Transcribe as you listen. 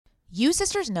You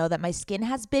sisters know that my skin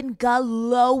has been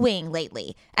glowing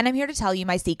lately, and I'm here to tell you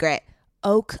my secret.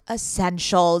 Oak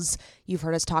Essentials. You've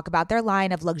heard us talk about their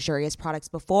line of luxurious products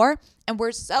before, and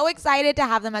we're so excited to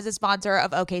have them as a sponsor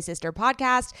of OK Sister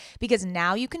Podcast because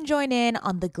now you can join in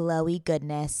on the glowy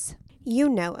goodness. You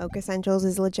know Oak Essentials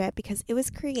is legit because it was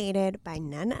created by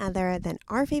none other than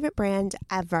our favorite brand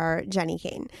ever, Jenni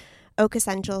Kayne. Oak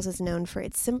Essentials is known for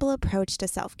its simple approach to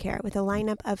self-care with a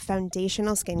lineup of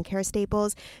foundational skincare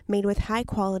staples made with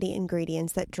high-quality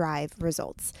ingredients that drive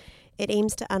results. It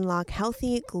aims to unlock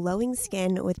healthy, glowing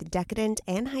skin with decadent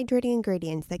and hydrating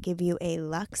ingredients that give you a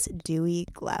luxe, dewy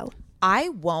glow. I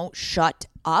won't shut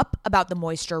up about the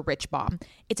Moisture Rich Balm.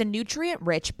 It's a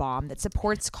nutrient-rich balm that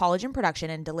supports collagen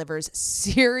production and delivers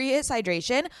serious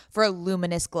hydration for a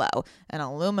luminous glow. And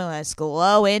a luminous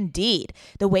glow indeed.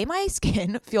 The way my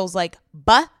skin feels like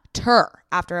butter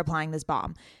after applying this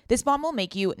balm. This balm will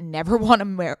make you never want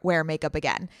to wear makeup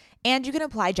again. And you can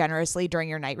apply generously during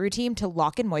your night routine to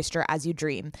lock in moisture as you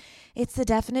dream. It's the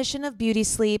definition of beauty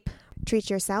sleep.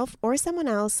 Treat yourself or someone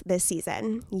else this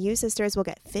season. You sisters will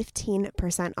get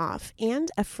 15% off and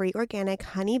a free organic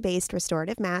honey-based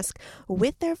restorative mask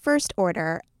with their first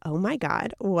order. Oh my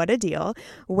God, what a deal.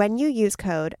 When you use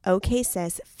code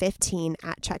OKSIS15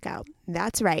 at checkout.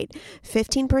 That's right,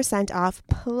 15% off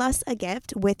plus a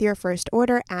gift with your first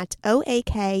order at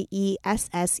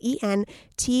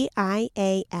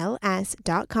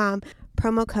OAKESSENTIALS.com.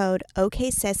 Promo code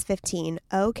OKSIS15,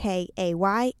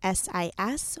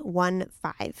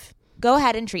 OKAYSIS15. Go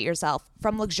ahead and treat yourself.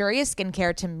 From luxurious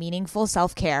skincare to meaningful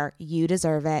self-care, you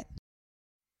deserve it.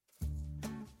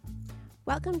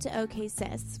 Welcome to OK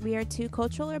Sis. We are two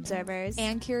cultural observers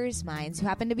And curious minds who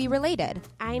happen to be related.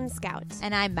 I'm Scout.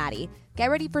 And I'm Maddie. Get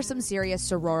ready for some serious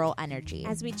sororal energy.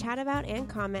 As we chat about and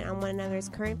comment on one another's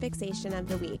current fixation of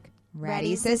the week.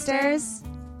 Ready, sisters?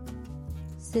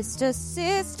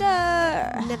 Sister.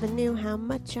 Never knew how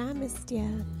much I missed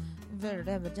you.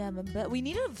 But we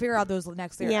need to figure out those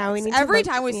next lyrics. Yeah, we need Every to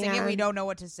time we sing yeah. it, we don't know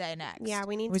what to say next. Yeah,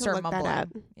 we need to start look mumbling. that up.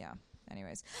 Yeah.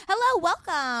 Anyways. Hello,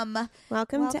 welcome.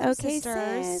 Welcome to OK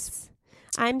sisters. Sis.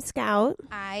 I'm Scout.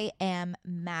 I am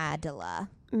Madela.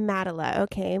 Madela.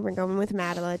 Okay, we're going with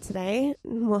Madela today.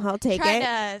 Well, I'll take Trying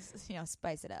it. to,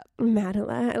 spice it up.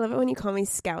 Madela. I love it when you call me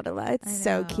Scoutela. It's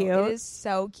so cute. It is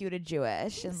so cute and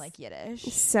Jewish and like Yiddish.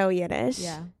 So Yiddish.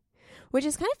 Yeah. Which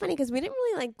is kind of funny because we didn't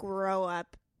really like grow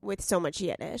up with so much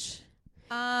Yiddish.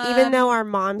 Even though our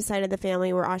mom's side of the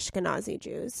family were Ashkenazi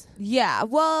Jews. Yeah.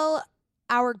 Well,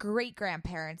 our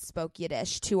great-grandparents spoke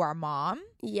Yiddish to our mom.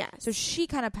 Yes. So she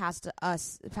kind of passed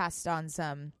on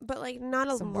some. But like not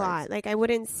a some lot. words. Like I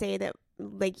wouldn't say that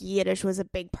like Yiddish was a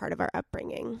big part of our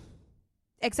upbringing.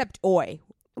 Except oi.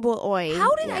 Well, oi.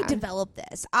 How did I yeah. develop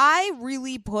this? I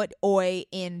really put oi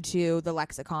into the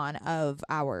lexicon of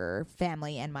our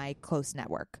family and my close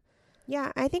network.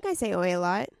 Yeah, I think I say oi a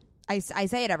lot. I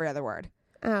say it every other word.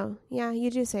 Oh, yeah,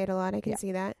 you do say it a lot. I can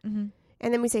see that. Mm-hmm.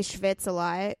 And then we say schwitz a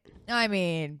lot. I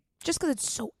mean, just because it's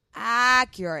so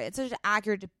accurate. It's such an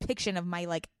accurate depiction of my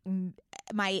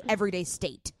my everyday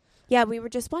state. Yeah, we were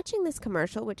just watching this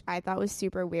commercial, which I thought was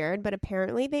super weird, but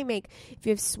apparently they make, if you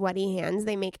have sweaty hands,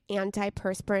 they make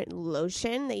antiperspirant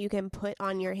lotion that you can put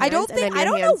on your hands. I don't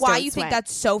know why you think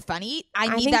that's so funny.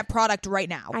 I need think that product right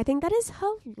now. I think that is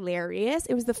hilarious.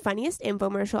 It was the funniest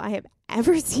infomercial I have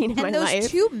ever seen in my life. And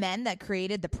those two men that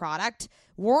created the product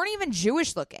weren't even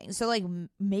Jewish looking. So like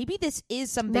maybe this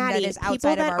is something Maddie, that is outside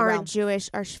people of that our aren't realm. Jewish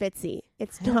are schwitzy.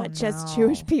 It's I don't not just know.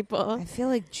 Jewish people. I feel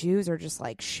like Jews are just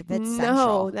like schwitz No,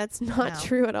 central. that's not No.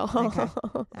 true at all. Okay.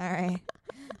 All right.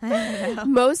 I don't know.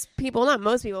 Most people, not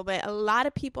most people, but a lot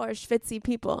of people are schwitzy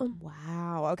people.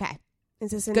 Wow. Okay.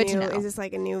 Is this a Good to new? know. Is this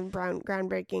like a new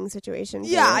groundbreaking situation?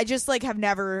 Yeah, for I you? just like have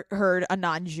never heard a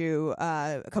non-Jew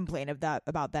complain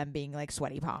about them being like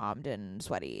sweaty palmed and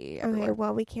sweaty. Okay, Everywhere.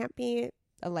 well, we can't be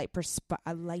A light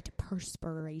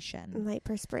perspiration. light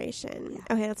perspiration. Yeah.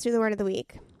 Okay, let's do the word of the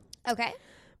week. Okay.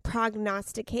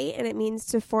 Prognosticate, and it means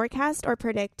to forecast or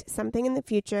predict something in the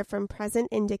future from present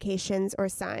indications or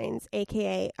signs,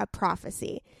 aka a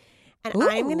prophecy. And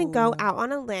I'm going to go Ooh. out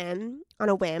on a whim.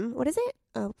 What is it?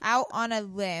 Oh, Out on a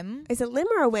limb. is it limb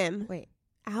or a whim? Wait.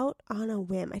 Out on a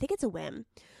whim. I think it's a whim.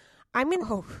 We'll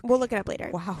Oh, look it up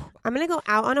later. wow. I'm going to go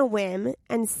out on a whim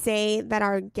and say that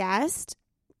our guest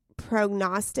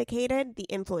prognosticated the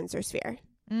influencer sphere.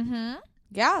 Mm-hmm.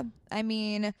 Yeah. I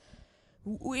mean,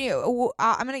 I'm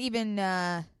going to even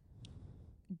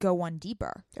go one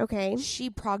deeper. Okay. She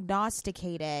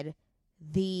prognosticated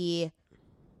the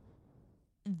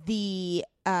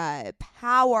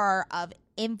power of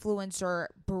influencer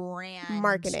brand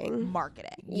marketing.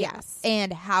 Yes.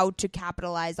 And how to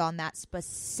capitalize on that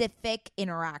specific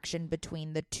interaction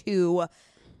between the two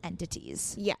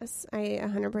entities. Yes, I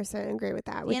 100% agree with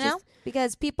that.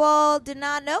 Because people did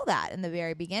not know that in the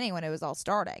very beginning when it was all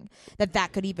starting,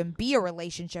 that could even be a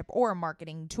relationship or a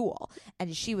marketing tool.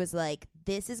 And she was like,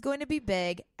 this is going to be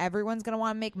big. Everyone's going to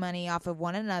want to make money off of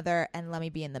one another, and let me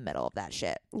be in the middle of that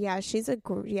shit. Yeah,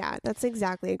 that's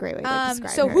exactly a great way to describe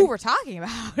so her. who we're talking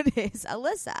about is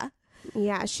Alyssa.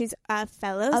 Yeah, she's a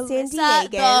fellow Alyssa, San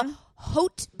Diegan. the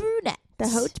haute brunette. The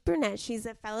haute brunette. She's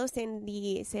a fellow San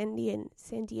Diegan.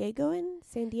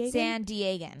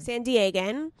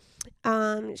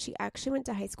 She actually went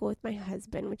to high school with my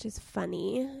husband, which is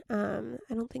funny. I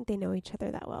don't think they know each other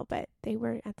that well, but they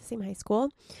were at the same high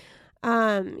school.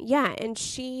 And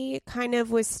she kind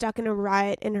of was stuck in a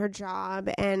rut in her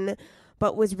job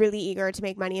but was really eager to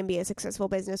make money and be a successful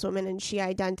businesswoman. And she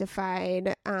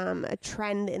identified a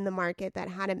trend in the market that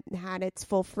hadn't had its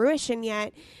full fruition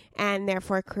yet, and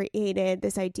therefore created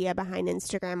this idea behind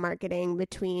Instagram marketing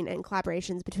and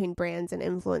collaborations between brands and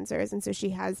influencers. And so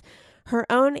she has her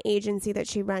own agency that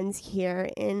she runs here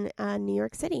in New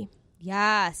York City.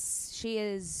 Yes, she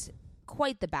is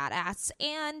quite the badass.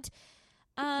 And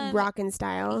rockin'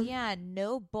 style. Yeah,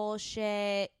 no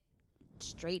bullshit,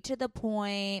 straight to the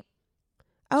point.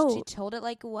 Oh, she told it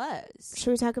like it was.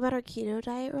 Should we talk about our keto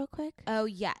diet real quick? Oh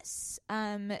yes.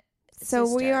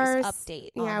 So we are update.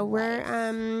 Yeah,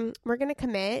 we're gonna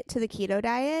commit to the keto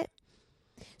diet.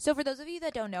 So for those of you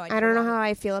that don't know, I don't know how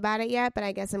I feel about it yet, but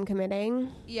I guess I'm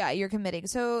committing. Yeah, you're committing.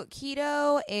 So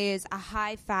keto is a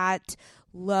high fat,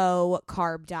 low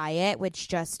carb diet, which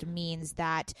just means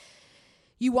that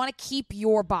you want to keep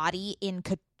your body in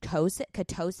ketosis,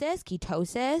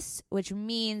 which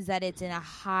means that it's in a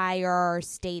higher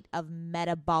state of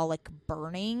metabolic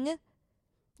burning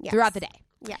throughout the day.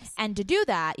 Yes. And to do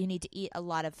that, you need to eat a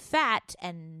lot of fat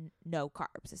and no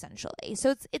carbs, essentially.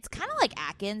 So it's kind of like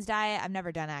Atkins diet. I've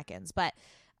never done Atkins, but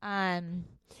we're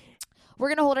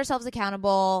going to hold ourselves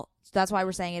accountable. So that's why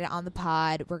we're saying it on the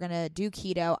pod. We're going to do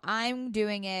keto. I'm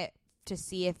doing it to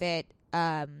see if it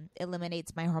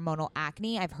eliminates my hormonal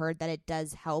acne. I've heard that it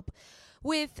does help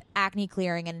with acne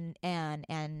clearing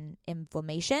and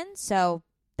inflammation. So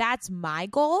that's my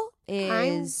goal.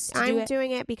 I'm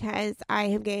doing it because I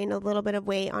have gained a little bit of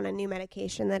weight on a new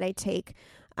medication that I take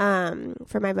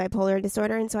for my bipolar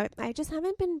disorder, and so I just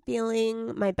haven't been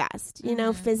feeling my best. You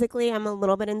know, physically, I'm a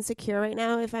little bit insecure right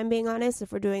now, if I'm being honest.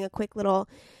 If we're doing a quick little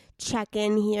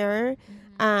check-in here.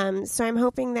 So I'm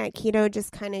hoping that keto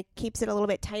just kind of keeps it a little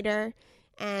bit tighter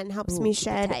and helps me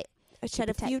shed a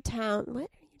few pounds. What are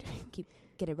you doing?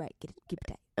 Get it right. Keep it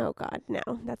tight. Oh God, no,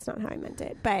 that's not how I meant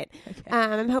it. But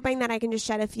I'm hoping that I can just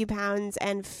shed a few pounds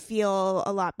and feel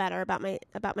a lot better about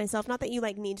myself. Not that you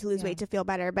need to lose weight to feel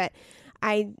better, but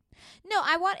I know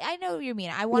what you mean.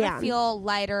 I want to feel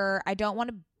lighter. I don't want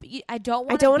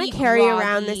to carry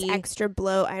around this extra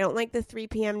bloat. I don't like the 3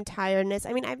 p.m. tiredness.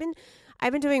 I mean, I've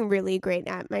been doing really great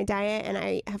at my diet, and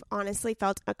I have honestly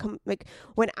felt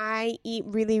when I eat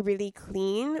really, really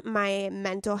clean, my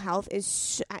mental health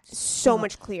is so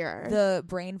much clearer. The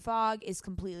brain fog is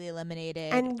completely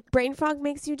eliminated, and brain fog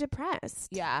makes you depressed.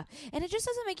 Yeah, and it just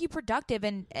doesn't make you productive,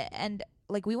 and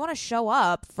we want to show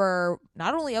up for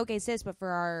not only OK Sis, but for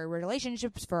our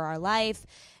relationships, for our life.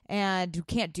 And you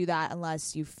can't do that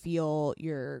unless you feel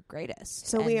your greatest.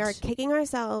 So we are kicking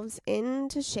ourselves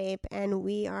into shape, and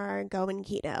we are going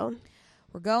keto.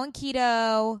 We're going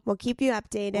keto. We'll keep you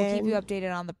updated. We'll keep you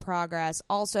updated on the progress.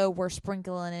 Also, we're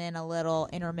sprinkling in a little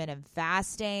intermittent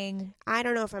fasting. I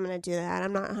don't know if I'm going to do that.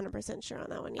 I'm not 100% sure on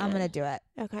that one yet. I'm going to do it.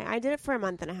 Okay. I did it for a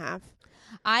month and a half.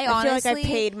 I feel like I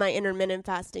paid my intermittent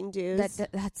fasting dues.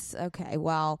 That's okay.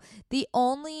 Well, you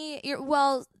don't need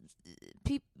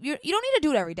to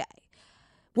do it every day.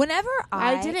 Whenever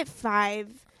I did it 5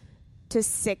 to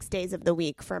 6 days of the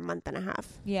week for a month and a half.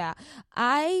 Yeah.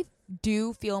 I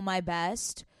do feel my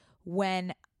best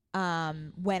when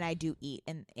I do eat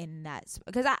in that,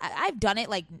 because I've done it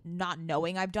not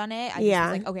knowing I've done it. I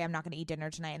just okay, I'm not going to eat dinner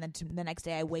tonight, and then the next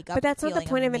day I wake up. But that's not the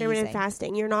point of intermittent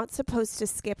fasting. You're not supposed to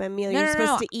skip a meal. You're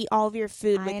supposed to eat all of your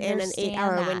food within an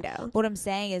 8-hour window. What I'm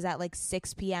saying is at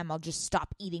 6 p.m. I'll just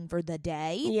stop eating for the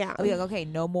day. Yeah, I'll be like, okay,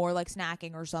 no more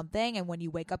snacking or something. And when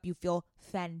you wake up, you feel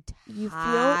fantastic. You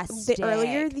feel the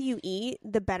earlier that you eat,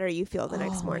 the better you feel the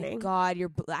next morning. Oh my God,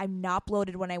 I'm not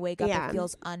bloated when I wake up. Yeah. It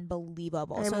feels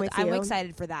unbelievable. I'm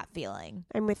excited for that feeling.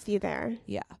 I'm with you there.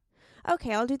 Yeah.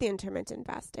 Okay, I'll do the intermittent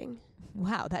fasting.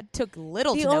 Wow, that took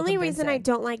little The to no only reason I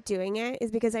convincing. don't like doing it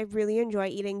is because I really enjoy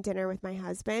eating dinner with my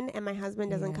husband, and my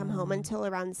husband doesn't come home until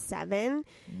around 7.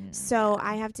 So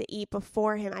I have to eat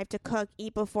before him. I have to cook,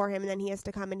 eat before him, and then he has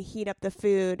to come and heat up the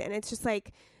food. And it's just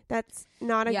like, that's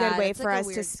not a good way that's for like a us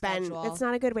to weird spend. schedule. It's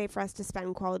not a good way for us to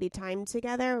spend quality time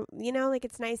together. You know, like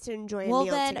it's nice to enjoy a Well,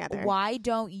 meal then together. why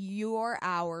don't your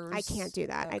hours? I can't do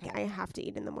that. Okay. I have to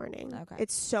eat in the morning. Okay.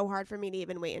 It's so hard for me to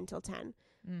even wait until 10.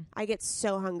 I get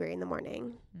so hungry in the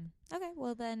morning. Okay,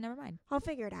 well then never mind. I'll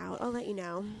figure it out. I'll let you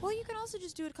know. Well, you can also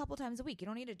just do it a couple times a week. You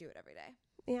don't need to do it every day.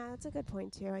 Yeah, that's a good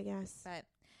point too, I guess. But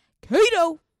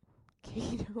keto.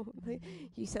 Keto.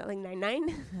 You said like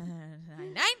 9-9?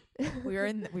 9-9. We were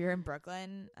in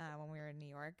Brooklyn when we were in New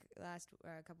York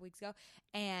a couple weeks ago,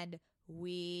 and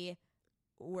we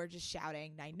were just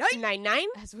shouting 9-9 9-9?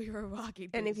 as we were walking.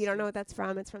 And if you don't know what that's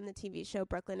from, it's from the TV show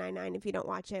Brooklyn Nine-Nine. If you don't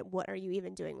watch it, what are you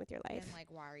even doing with your life? And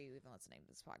like, why are you even listening to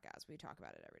this podcast? We talk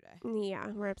about it every day. Yeah,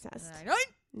 we're obsessed.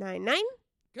 9-9 9-9?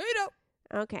 keto.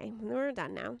 Okay, we're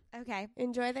done now. Okay.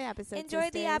 Enjoy the episode. Enjoy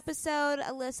the sisters. episode.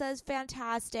 Alyssa's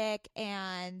fantastic,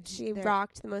 and She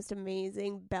rocked the most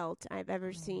amazing belt I've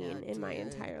ever seen in my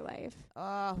entire life.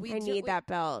 Oh, I need that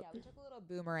belt. Yeah, we took a little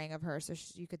boomerang of her, so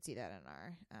you could see that in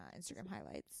our Instagram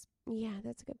highlights. Yeah,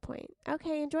 that's a good point.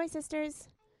 Okay, enjoy, sisters.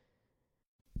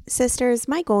 Sisters,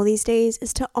 my goal these days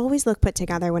is to always look put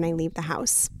together when I leave the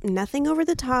house. Nothing over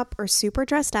the top or super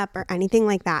dressed up or anything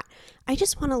like that. I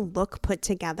just want to look put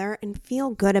together and feel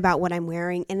good about what I'm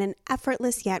wearing in an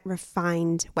effortless yet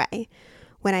refined way.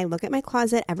 When I look at my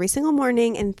closet every single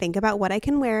morning and think about what I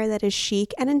can wear that is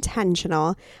chic and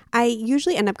intentional, I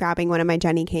usually end up grabbing one of my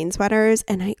Jenny Kane sweaters,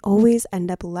 and I always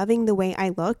end up loving the way I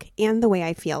look and the way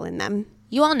I feel in them.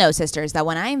 You all know, sisters, that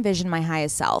when I envision my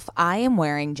highest self, I am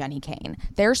wearing Jenny Kane.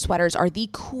 Their sweaters are the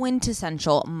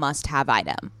quintessential must-have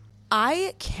item.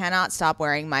 I cannot stop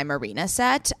wearing my Marina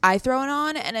set. I throw it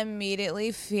on and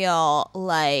immediately feel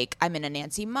like I'm in a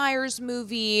Nancy Meyers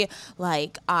movie,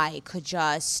 like I could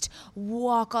just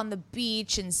walk on the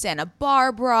beach in Santa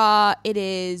Barbara. It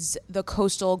is the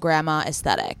coastal grandma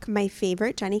aesthetic. My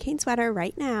favorite Jenny Kane sweater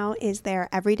right now is their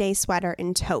everyday sweater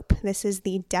in taupe. This is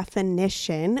the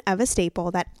definition of a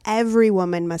staple that every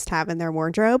woman must have in their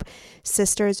wardrobe.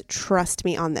 Sisters, trust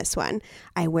me on this one.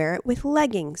 I wear it with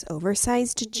leggings,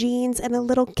 oversized jeans, and a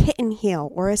little kitten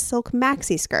heel or a silk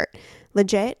maxi skirt.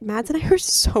 Legit, Mads and I are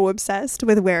so obsessed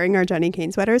with wearing our Jenny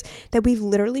Kane sweaters that we've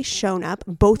literally shown up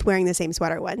both wearing the same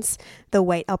sweater once. The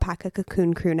white alpaca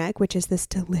cocoon crew neck, which is this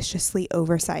deliciously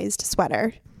oversized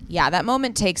sweater. Yeah, that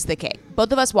moment takes the cake.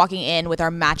 Both of us walking in with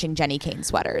our matching Jenny Kane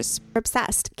sweaters. We're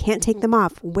obsessed. Can't take them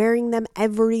off. Wearing them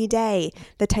every day.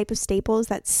 The type of staples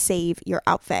that save your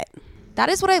outfit. That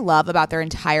is what I love about their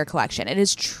entire collection. It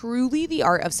is truly the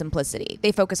art of simplicity.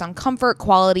 They focus on comfort,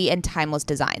 quality, and timeless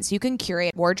designs. You can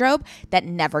curate a wardrobe that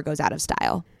never goes out of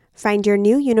style. Find your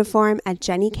new uniform at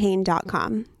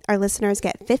jennykane.com. Our listeners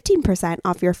get 15%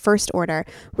 off your first order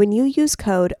when you use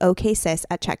code OKSIS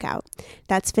at checkout.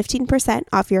 That's 15%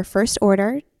 off your first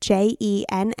order,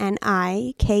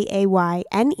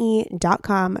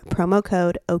 JENNIKAYNE.com, promo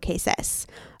code OKSIS.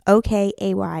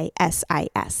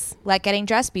 OKAYSIS. Let getting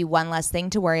dressed be one less thing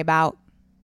to worry about.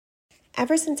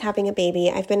 Ever since having a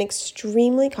baby, I've been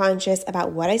extremely conscious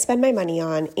about what I spend my money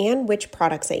on and which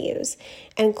products I use.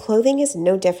 And clothing is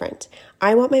no different.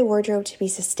 I want my wardrobe to be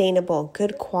sustainable,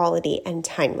 good quality, and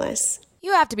timeless.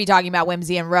 You have to be talking about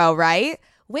Whimsy and Row, right?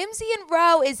 Whimsy and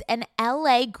Row is an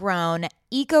LA-grown,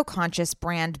 eco-conscious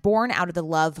brand born out of the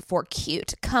love for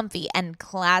cute, comfy, and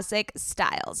classic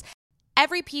styles.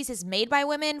 Every piece is made by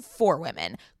women for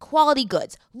women. Quality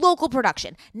goods, local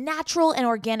production, natural and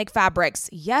organic fabrics.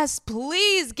 Yes,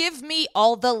 please give me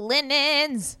all the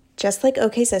linens. Just like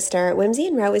OK Sister, Whimsy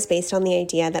and Row is based on the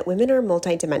idea that women are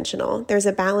multidimensional. There's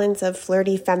a balance of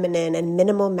flirty feminine and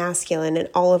minimal masculine in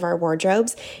all of our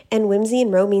wardrobes, and Whimsy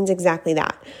and Row means exactly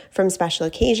that. From special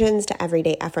occasions to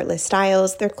everyday effortless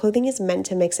styles, their clothing is meant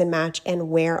to mix and match and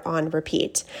wear on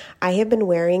repeat. I have been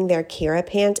wearing their Kira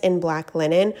pant in black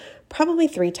linen probably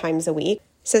 3 times a week.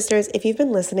 Sisters, if you've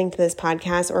been listening to this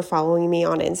podcast or following me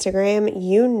on Instagram,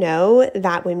 you know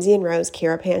that Whimsy and Row's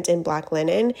Kira pant in black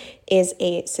linen is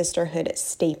a sisterhood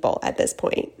staple at this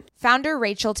point. Founder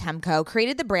Rachel Temko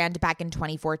created the brand back in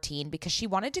 2014 because she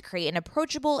wanted to create an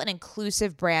approachable and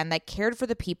inclusive brand that cared for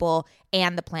the people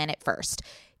and the planet first.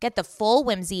 Get the full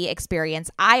Whimsy experience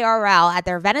IRL at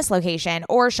their Venice location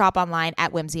or shop online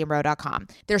at whimsyandrow.com.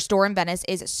 Their store in Venice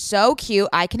is so cute,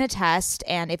 I can attest,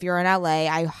 and if you're in LA,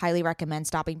 I highly recommend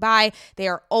stopping by. They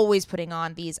are always putting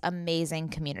on these amazing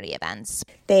community events.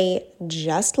 They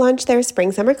just launched their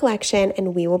spring-summer collection,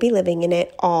 and we will be living in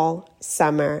it all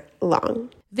summer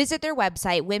long. Visit their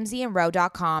website,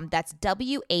 whimsyandrow.com. That's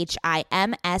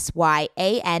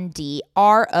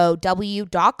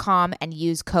WHIMSYANDROW.com and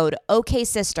use code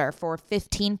OKSister for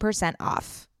 15%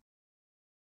 off.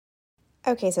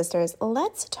 Okay, sisters,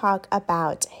 let's talk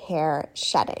about hair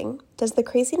shedding. Does the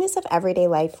craziness of everyday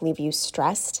life leave you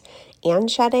stressed and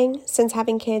shedding? Since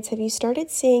having kids, have you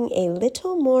started seeing a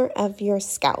little more of your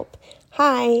scalp?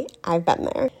 Hi, I've been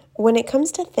there. When it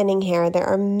comes to thinning hair, there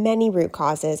are many root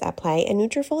causes at play, and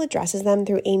Nutrafol addresses them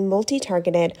through a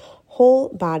multi-targeted,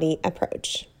 whole-body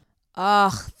approach.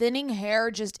 Ugh, thinning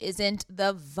hair just isn't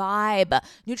the vibe.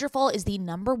 Nutrafol is the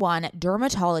 #1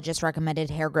 dermatologist-recommended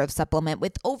hair growth supplement,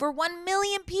 with over 1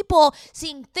 million people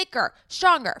seeing thicker,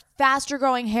 stronger,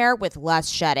 faster-growing hair with less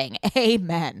shedding.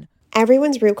 Amen.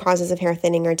 Everyone's root causes of hair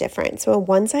thinning are different, so a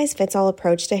one-size-fits-all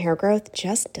approach to hair growth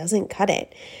just doesn't cut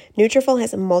it. Nutrafol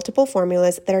has multiple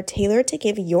formulas that are tailored to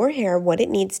give your hair what it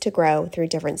needs to grow through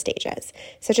different stages,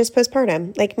 such as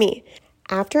postpartum, like me.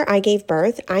 After I gave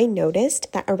birth, I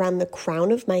noticed that around the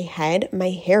crown of my head, my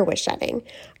hair was shedding.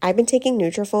 I've been taking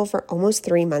Nutrafol for almost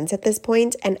 3 months at this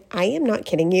point, and I am not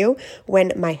kidding you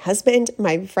when my husband,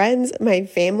 my friends, my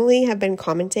family have been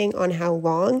commenting on how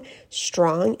long,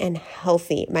 strong, and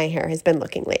healthy my hair has been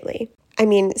looking lately. I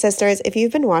mean, sisters, if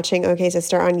you've been watching OK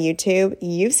Sister on YouTube,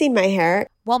 you've seen my hair.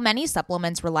 While many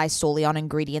supplements rely solely on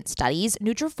ingredient studies,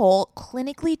 Nutrafol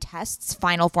clinically tests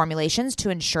final formulations to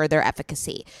ensure their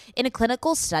efficacy. In a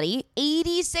clinical study,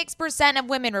 86% of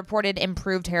women reported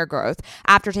improved hair growth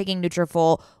after taking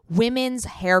Nutrafol women's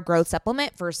hair growth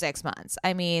supplement for 6 months.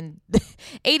 I mean,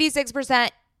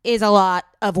 86% is a lot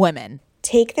of women.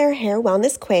 Take their hair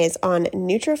wellness quiz on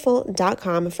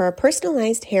Nutrafol.com for a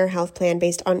personalized hair health plan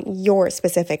based on your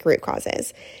specific root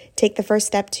causes. Take the first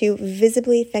step to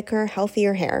visibly thicker,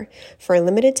 healthier hair. For a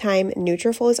limited time,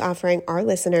 Nutrafol is offering our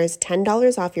listeners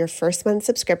 $10 off your first month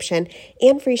subscription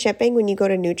and free shipping when you go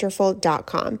to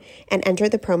Nutrafol.com and enter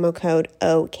the promo code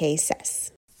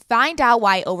OKSIS. Find out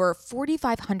why over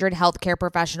 4,500 healthcare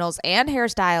professionals and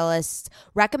hairstylists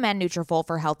recommend Nutrafol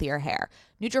for healthier hair.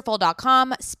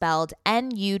 Nutrafol.com, spelled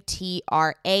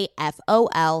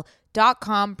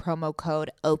Nutrafol.com, promo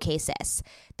code OKSIS.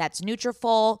 That's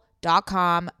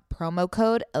Nutrafol.com, promo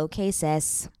code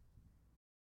OKSIS.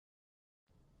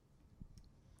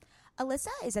 Alyssa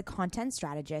is a content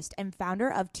strategist and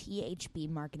founder of THB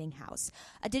Marketing House,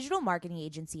 a digital marketing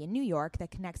agency in New York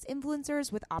that connects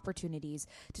influencers with opportunities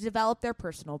to develop their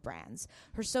personal brands.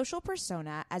 Her social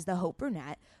persona as the Hope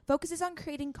Brunette focuses on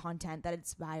creating content that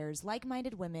inspires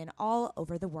like-minded women all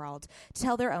over the world to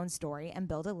tell their own story and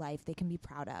build a life they can be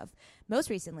proud of.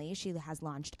 Most recently, she has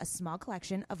launched a small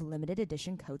collection of limited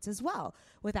edition coats as well.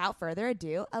 Without further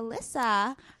ado,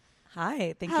 Alyssa.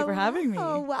 Hi, thank you for having me.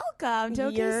 Oh, welcome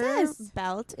to Your OKSIS.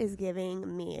 belt is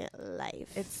giving me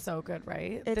life. It's so good,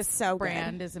 right? It's this so good.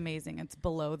 brand is amazing. It's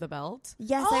Below the Belt.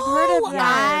 Yes, I've heard of them.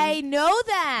 I know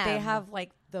them. They have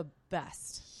like the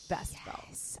best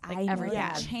belts. Like I know everything.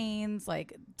 them. Chains,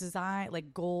 like design,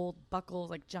 like gold buckles,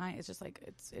 like giant. It's just like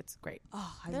it's great.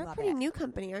 Oh, I They're a love pretty it. new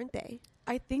company, aren't they?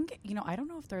 I think, I don't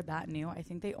know if they're that new. I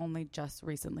think they only just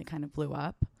recently kind of blew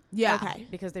up. Yeah. Okay.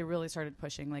 Because they really started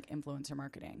pushing like influencer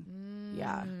marketing.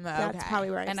 Yeah. That's probably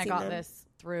where I've And I seen got them. this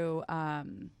through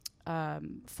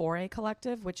Foray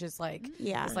Collective, which is like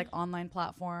this like online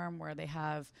platform where they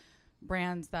have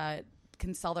brands that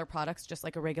can sell their products just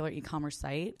like a regular e-commerce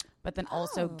site, but then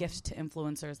also gift to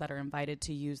influencers that are invited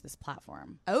to use this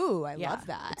platform. Oh, I love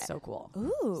that. It's so cool.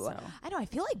 Ooh, So. I know. I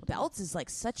feel like belts is like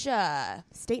such a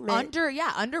Statement.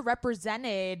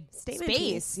 underrepresented Statement space.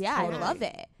 piece. Yeah, Totally. I love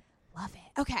it. Love it.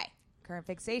 Okay, current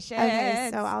fixation. Okay,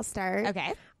 so I'll start.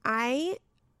 Okay.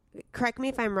 Correct me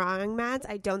if I'm wrong, Mads.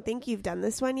 I don't think you've done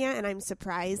this one yet, and I'm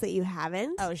surprised that you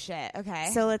haven't. Oh shit. Okay.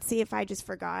 So let's see if I just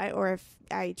forgot or if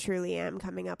I truly am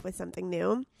coming up with something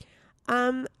new.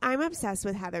 I'm obsessed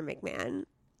with Heather McMahon.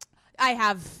 I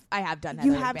have done that.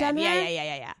 You have done her?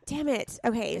 Yeah. Damn it.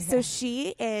 Okay, so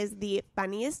she is the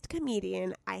funniest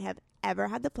comedian I have ever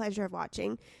had the pleasure of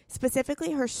watching.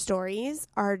 Specifically, her stories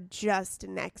are just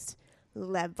next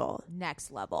level.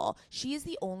 Next level. She is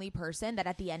the only person that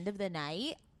at the end of the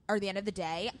night or the end of the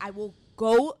day, I will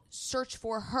go search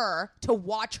for her to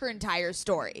watch her entire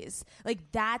stories. Like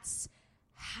that's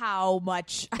how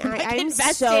much I'm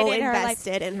invested so in her life.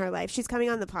 invested in her life. She's coming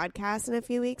on the podcast in a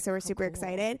few weeks, so we're super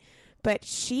excited. But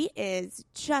she is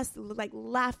just like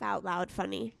laugh out loud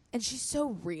funny. And she's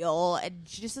so real, and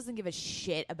she just doesn't give a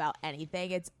shit about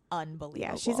anything. It's unbelievable.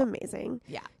 Yeah, she's amazing.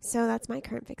 Yeah. So that's my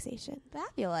current fixation.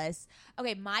 Fabulous.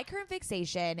 Okay, my current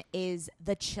fixation is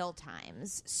the chill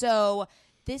times. So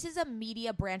this is a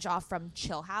media branch off from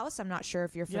Chill House. I'm not sure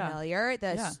if you're familiar.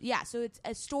 So it's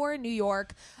a store in New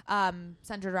York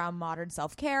centered around modern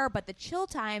self-care, but the Chill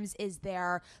Times is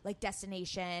their like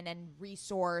destination and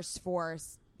resource for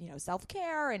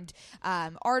self-care and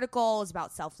articles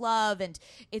about self-love, and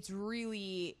it's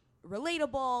really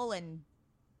relatable and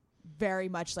very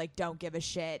much like don't give a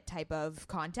shit type of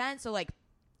content. So like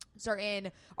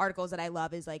certain articles that I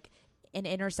love is like an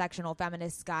intersectional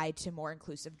feminist guide to more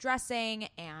inclusive dressing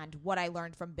and what I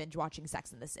learned from binge watching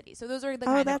Sex in the City. So those are the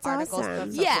kind of articles.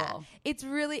 Awesome. Yeah. So cool. It's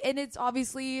really, and it's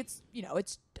obviously it's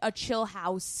a Chill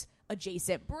House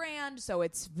adjacent brand, so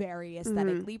it's very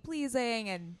aesthetically pleasing,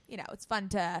 and it's fun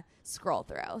to scroll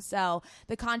through. So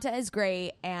the content is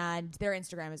great, and their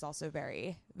Instagram is also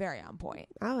very, very on point.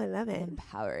 Oh, I love it.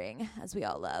 Empowering, as we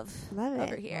all love it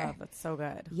over here. Oh, that's so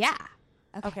good. Yeah.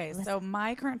 Okay, so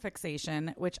my current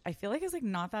fixation, which I feel like is like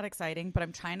not that exciting, but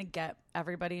I'm trying to get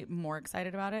everybody more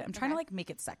excited about it. I'm trying to like make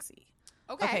it sexy.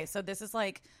 Okay, so this is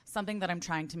like something that I'm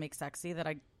trying to make sexy that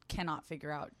I cannot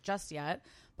figure out just yet,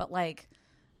 but like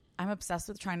I'm obsessed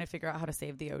with trying to figure out how to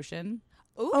save the ocean.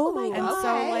 Ooh, oh my God. And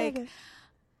so like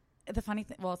the funny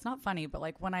thing, well, it's not funny, but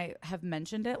like when I have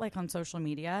mentioned it like on social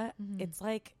media, it's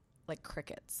like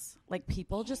crickets. Like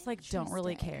people just like don't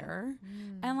really care.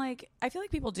 And like I feel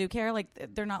like people do care. Like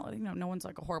they're not, no one's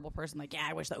like a horrible person like, yeah,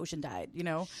 I wish the ocean died,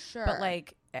 Sure. But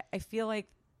like I feel like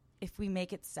if we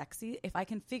make it sexy, if I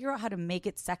can figure out how to make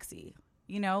it sexy,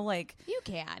 like you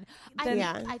can, then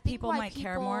I think people might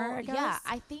care more, I guess. Yeah,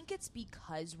 I think it's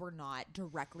because we're not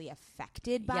directly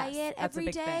affected by it every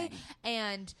day,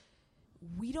 and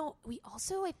we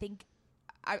also, I think,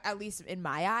 at least in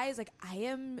my eyes, like I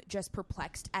am just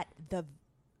perplexed at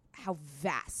how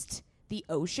vast the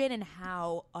ocean and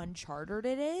how uncharted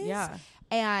it is. Yeah.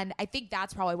 And I think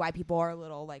that's probably why people are a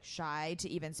little like shy to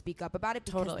even speak up about it,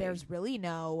 because there's really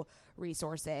no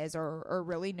resources or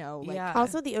really no like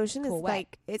also the ocean is way.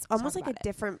 like it's almost like a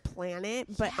different planet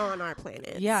but on our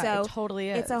planet. So it totally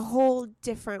is. It's a whole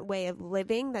different way of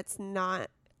living that's not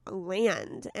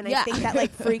land, and I think that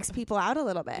like freaks people out a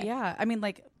little bit. I mean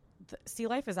like sea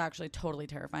life is actually totally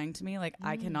terrifying to me. Like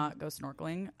I cannot go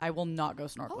snorkeling. I will not go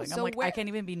snorkeling. So I'm like, I can't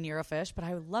even be near a fish, but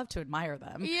I would love to admire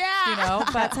them. Yeah.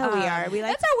 But that's how we are.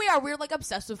 That's how we are. We're like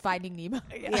obsessed with Finding Nemo.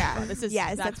 Yeah.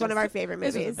 That's one of our favorite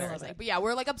movies. But yeah,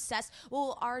 we're like obsessed.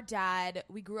 Well, our dad,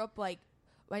 we grew up like,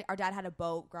 our dad had a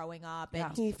boat growing up,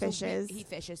 and he fishes. He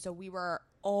fishes. So we were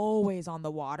always on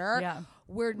the water. Yeah.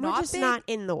 We're just not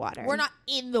in the water. We're not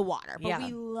in the water, but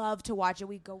we love to watch it.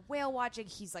 We go whale watching.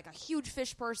 He's like a huge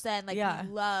fish person. Like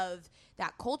we love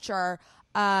that culture.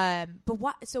 But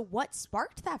what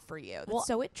sparked that for you? That's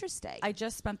so interesting. I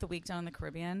just spent the week down in the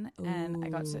Caribbean, and I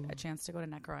got a chance to go to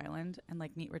Necker Island and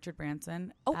like meet Richard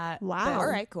Branson. Wow. All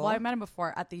right, cool. Well, I met him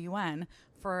before at the UN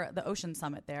for the Ocean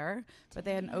Summit there, but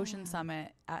they had an Ocean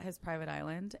Summit at his private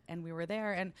island, and we were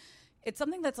there, and it's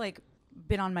something that's like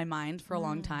been on my mind for a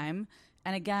long time.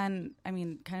 And again, I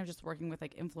mean, kind of just working with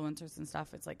like influencers and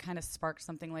stuff, it's like kind of sparked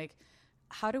something like,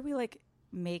 how do we like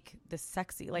make this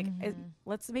sexy? Like,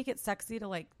 let's make it sexy to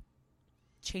like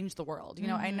change the world.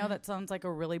 I know that sounds like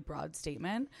a really broad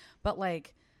statement, but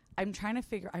like, I'm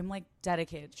like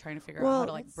dedicated to trying to figure out how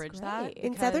to like bridge that.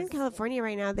 In Southern California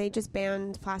right now, they just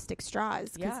banned plastic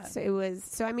straws.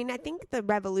 So I mean, I think the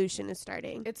revolution is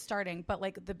starting. It's starting, but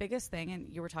like the biggest thing,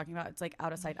 and you were talking about, it's like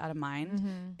out of sight, out of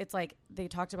mind. It's like they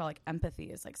talked about like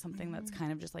empathy is like something that's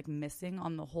kind of just like missing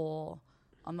on the whole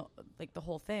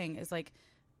thing is like,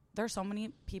 there are so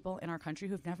many people in our country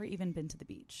who've never even been to the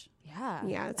beach. Yeah,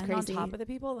 it's and crazy. On top of the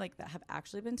people like that have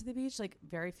actually been to the beach, like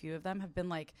very few of them have been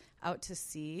like out to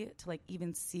sea to like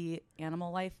even see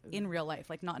animal life in real life,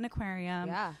 like not an aquarium.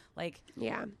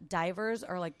 Divers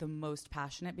are like the most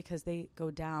passionate because they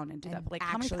go down and do that. But like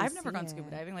I've never gone scuba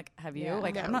diving. Like, have you?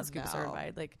 Like, I'm not scuba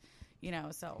certified. Like,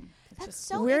 so that's just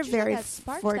so we're very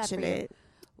fortunate.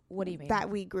 What do you mean? That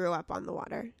we grew up on the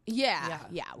water. Yeah,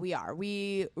 we are.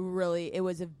 We really, it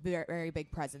was a very, very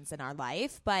big presence in our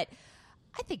life, but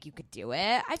I think you could do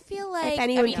it. I feel like if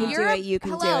anyone can do it, you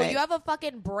can do it. You have a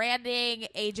fucking branding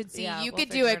agency. You could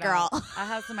do it, girl. I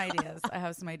have some ideas.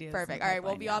 Perfect. All right,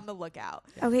 we'll be on the lookout.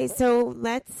 Okay, so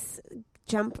let's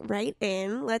jump right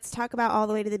in. Let's talk about all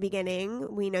the way to the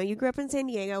beginning. We know you grew up in San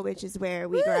Diego, which is where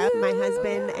we grew up. My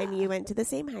husband and you went to the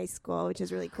same high school, which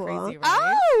is really cool. Crazy,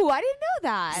 right? Oh, I didn't know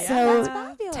that. So that's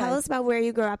fabulous. Tell us about where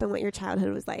you grew up and what your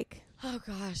childhood was like. Oh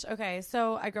gosh. Okay.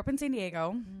 So I grew up in San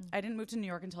Diego. I didn't move to New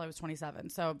York until I was 27.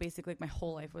 So basically my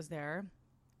whole life was there.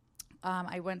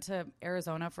 I went to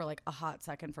Arizona for like a hot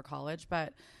second for college,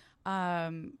 but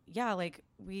like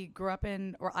I grew up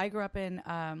in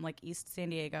like East San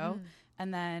Diego.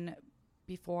 And then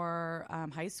before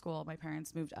high school, my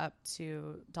parents moved up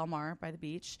to Del Mar by the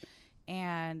beach,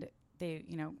 and they,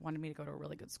 wanted me to go to a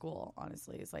really good school,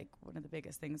 honestly. It's like one of the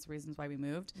biggest reasons why we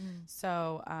moved.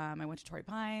 So I went to Torrey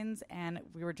Pines, and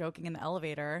we were joking in the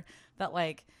elevator that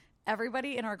like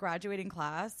everybody in our graduating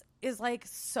class is like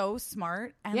so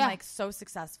smart and like so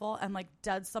successful and like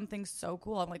does something so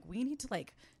cool. I'm like, we need to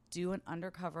like do an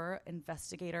undercover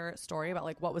investigator story about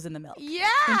like what was in the milk in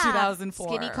 2004.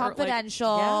 Skinny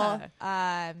Confidential.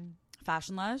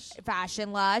 Fashion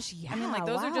Lush. Yeah. I mean, like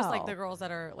those are just like the girls that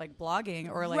are like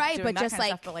blogging or like doing but that just kind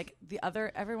like of stuff. But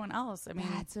like everyone else. I mean,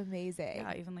 that's amazing.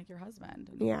 Yeah, even like your husband.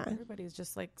 And everybody's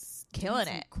just like killing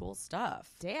it. Cool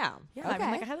stuff. Damn. Yeah. Okay. I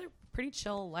mean, like I had a pretty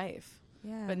chill life.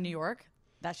 Yeah. But New York,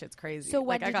 that shit's crazy. So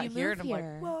when like did I got you here move and I'm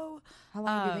like, whoa. How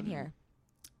long have you been here?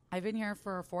 I've been here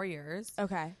for 4 years.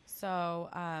 Okay. So,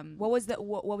 what was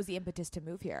the impetus to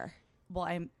move here?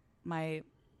 Well, my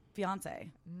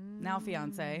fiance, now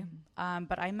fiance,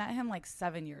 but I met him like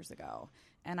 7 years ago,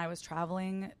 and I was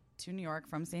traveling to New York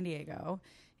from San Diego,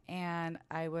 and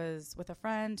I was with a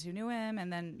friend who knew him,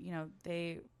 and then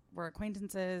they were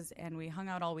acquaintances, and we hung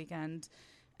out all weekend,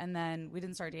 and then we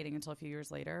didn't start dating until a few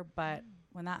years later. But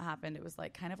when that happened, it was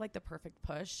like kind of like the perfect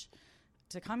push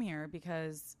to come here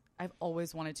because I've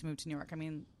always wanted to move to New York. I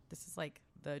mean, this is like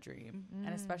the dream,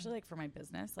 and especially like for my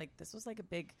business, like this was like a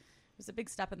big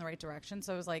step in the right direction.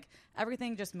 So it was like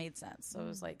everything just made sense. So it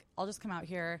was like, I'll just come out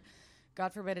here.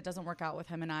 God forbid it doesn't work out with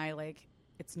him and I. Like,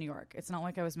 it's New York. It's not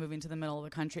like I was moving to the middle of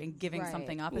the country and giving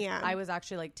something up. I was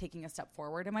actually like taking a step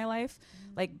forward in my life,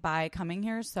 like by coming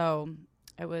here. So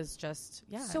it was just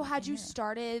So had you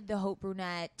started the Haute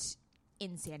Brunette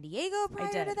in San Diego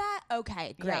prior to that?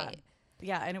 Okay, great.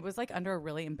 Yeah, and it was like under a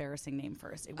really embarrassing name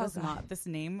first. It was not. This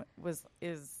name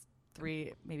is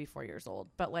 3, maybe 4 years old.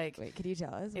 But like, wait, could you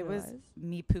tell us? It was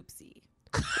Me Poopsie.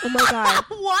 Oh my god!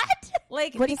 What?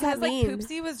 Like, what does that mean? Like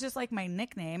Poopsie was just like my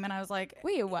nickname, and I was like,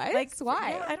 wait, what? Like,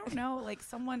 why? Yeah, I don't know. Like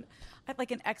someone, I had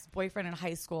like an ex-boyfriend in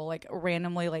high school, like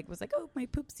randomly, like was like, oh, my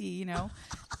Poopsie,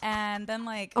 and then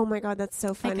like, oh my god, that's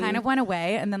so funny. I kind of went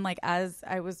away, and then like as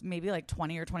I was maybe like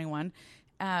 20 or 21.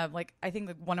 Like I think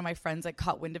like one of my friends like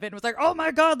caught wind of it and was like, oh my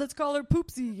god, let's call her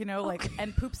Poopsie, like,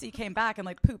 and Poopsie came back and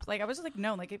like Poops, like I was just like,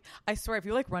 no, like I swear if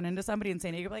you like run into somebody in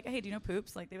San Diego, like, hey, do you know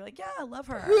Poops? Like they'd be like, yeah, I love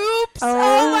her. Poops.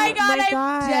 Oh my god,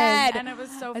 I'm dead. And it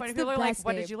was so funny. People are like,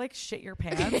 what, did you like shit your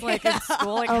pants like in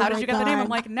school? Like how did you get the name? I'm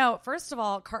like, no, first of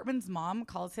all, Cartman's mom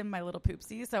calls him my little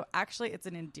Poopsie, so actually it's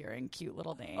an endearing, cute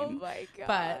little name. Oh my god.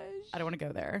 But I don't want to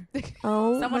go there.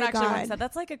 Someone actually once said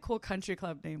that's like a cool country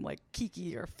club name, like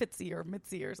Kiki or Fitzy or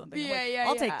Mitzi or something.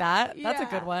 I'll take that. That's a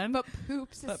good one. But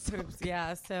Poops is Poops,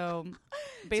 yeah. So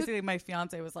basically my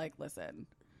fiance was like, listen,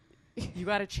 you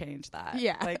got to change that.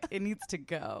 Yeah. Like it needs to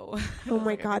go. Oh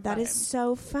my god, that is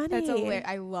so funny. That's hilarious.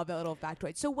 I love that little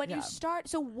factoid. So when you start,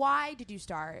 so why did you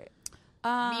start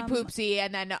Me Poopsie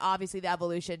and then obviously the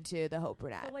evolution to the Haute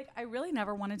Brunette? So like I really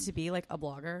never wanted to be like a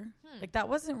blogger. Like that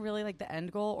wasn't really like the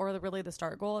end goal or really the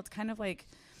start goal. It's kind of like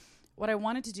what I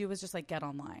wanted to do was just like get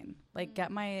online, like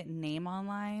get my name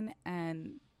online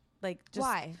and like just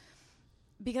why?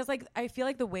 Because like I feel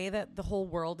like the way that the whole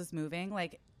world is moving,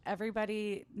 like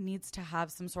everybody needs to have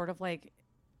some sort of like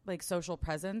social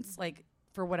presence, like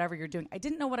for whatever you're doing. I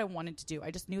didn't know what I wanted to do.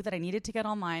 I just knew that I needed to get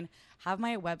online, have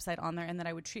my website on there, and that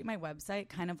I would treat my website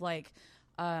kind of like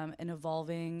an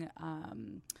evolving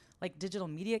like digital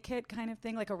media kit kind of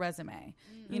thing, like a resume,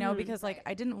 because like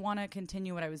I didn't want to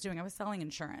continue what I was doing. I was selling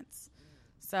insurance.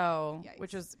 So,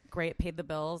 which was great, paid the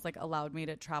bills, like allowed me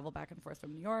to travel back and forth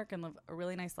from New York and live a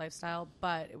really nice lifestyle,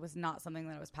 but it was not something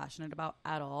that I was passionate about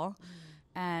at all.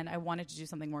 And I wanted to do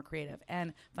something more creative.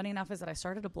 And funny enough is that I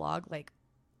started a blog like,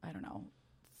 I don't know,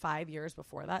 5 years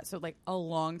before that. So like a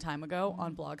long time ago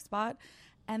on Blogspot.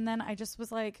 And then I just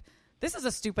was like, this is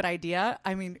a stupid idea.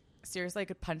 I mean, seriously, I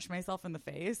could punch myself in the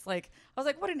face. Like I was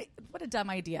like, what a dumb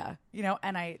idea,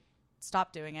 and I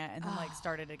stopped doing it and then like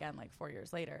started again like 4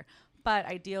 years later. But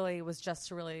ideally it was just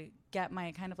to really get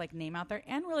my kind of like name out there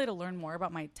and really to learn more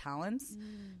about my talents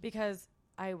because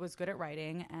I was good at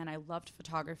writing and I loved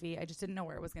photography. I just didn't know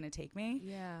where it was going to take me.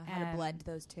 Yeah. How to blend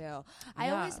those two.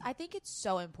 I think it's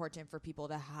so important for people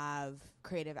to have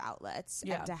creative outlets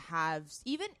and to have,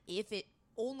 even if it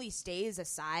only stays a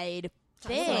side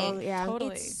thing.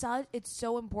 Totally. It's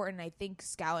so important. I think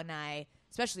Scout and I,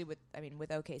 especially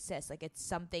with OK Sis, like it's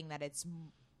something that it's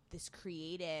this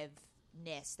creativeness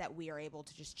that we are able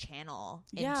to just channel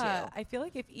into. I feel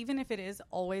like even if it is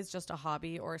always just a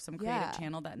hobby or some creative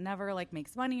channel that never like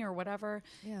makes money or whatever,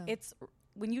 it's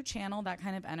when you channel that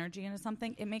kind of energy into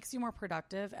something, it makes you more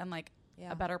productive and like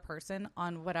a better person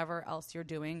on whatever else you're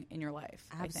doing in your life.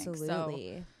 Absolutely. I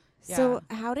think. So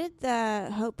how did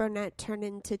the Hope Burnett turn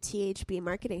into THB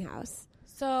Marketing House?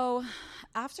 So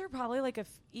after probably like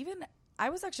I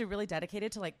was actually really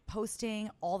dedicated to like posting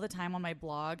all the time on my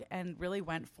blog and really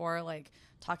went for like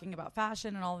talking about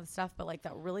fashion and all this stuff. But like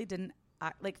that really didn't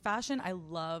like fashion. I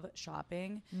love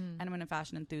shopping and I'm a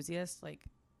fashion enthusiast. Like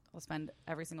I'll spend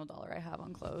every single dollar I have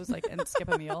on clothes, like and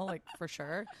skip a meal, like for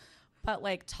sure. But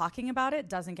like talking about it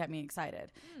doesn't get me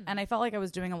excited. And I felt like I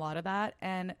was doing a lot of that.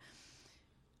 And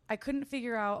I couldn't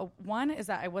figure out, one is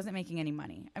that I wasn't making any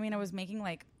money. I mean, I was making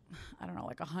like, I don't know,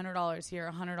 like $100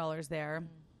 here, $100 there.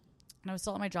 And I was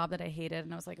still at my job that I hated.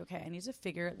 And I was like, okay, I need to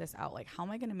figure this out. Like, how am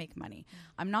I going to make money?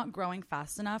 I'm not growing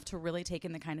fast enough to really take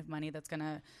in the kind of money that's going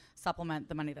to supplement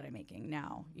the money that I'm making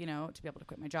now, you know, to be able to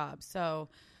quit my job. So,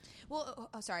 well,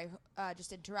 sorry,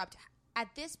 just to interrupt. At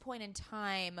this point in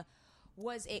time,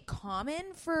 was it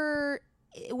common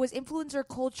was influencer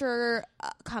culture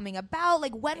coming about?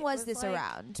 Like, when was this like,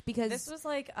 around? Because this was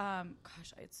like, I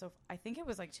think it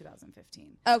was like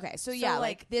 2015. Okay, so yeah,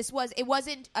 like it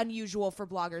wasn't unusual for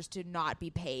bloggers to not be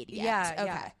paid yet. Yeah, okay,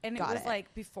 yeah. And it was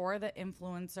like before the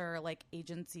influencer like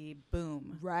agency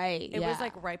boom. Right. It was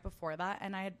like right before that,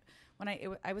 and I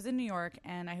was in New York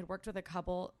and I had worked with a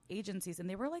couple agencies and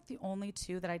they were like the only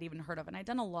two that I'd even heard of, and I'd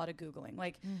done a lot of Googling.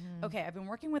 Like, okay, I've been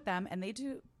working with them and they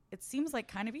do. It seems like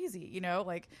kind of easy, you know,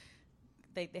 like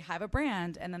they have a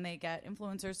brand and then they get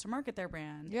influencers to market their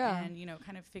brand. Yeah. And, you know,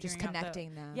 kind of figuring just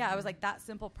connecting them. Yeah. I was like, that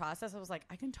simple process. I was like,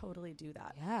 I can totally do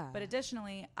that. Yeah. But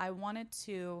additionally, I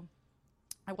wasn't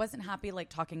happy like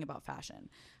talking about fashion.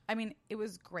 I mean, it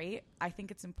was great. I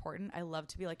think it's important. I love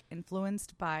to be like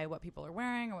influenced by what people are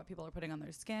wearing or what people are putting on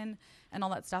their skin and all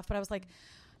that stuff. But I was like,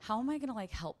 how am I going to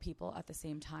like help people at the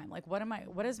same time? Like,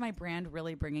 what is my brand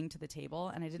really bringing to the table?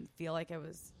 And I didn't feel like I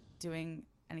was doing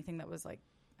anything that was like,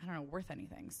 I don't know, worth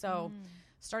anything. So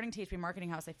starting THB Marketing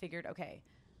House, I figured, okay,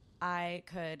 I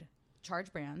could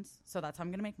charge brands. So that's how I'm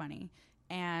going to make money.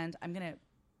 And I'm going to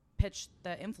pitch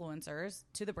the influencers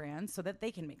to the brands so that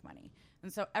they can make money.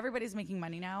 And so everybody's making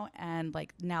money now. And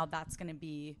like, now that's going to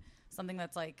be something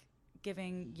that's like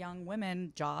giving young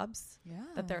women jobs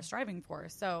that they're striving for.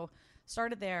 So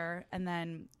started there. And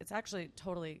then it's actually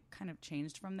totally kind of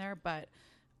changed from there. But,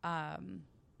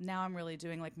 now I'm really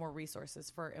doing like more resources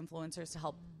for influencers to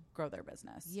help grow their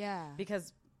business. Yeah.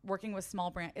 Because working with small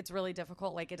brand, it's really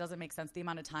difficult. Like it doesn't make sense the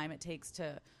amount of time it takes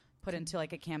to put into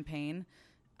like a campaign.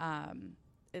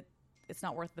 It's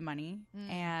not worth the money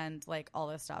and like all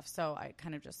this stuff. So I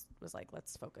kind of just was like,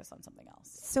 let's focus on something else.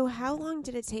 So how long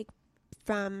did it take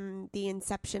from the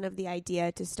inception of the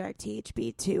idea to start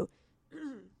THB to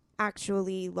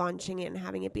actually launching it and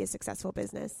having it be a successful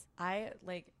business? I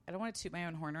don't want to toot my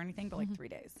own horn or anything, but like 3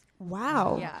 days.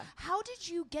 Wow. Yeah. How did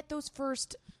you get those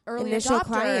first early initial adopters?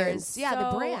 clients? Yeah,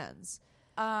 the brands.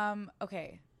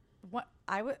 Okay. What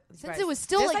I would since it was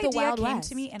still like the Wild West. West Came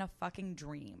to me in a fucking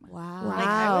dream. Wow. Like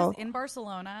I was in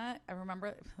Barcelona. I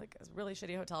remember like a really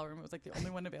shitty hotel room. It was like the only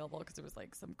one available because it was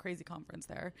like some crazy conference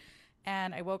there.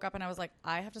 And I woke up and I was like,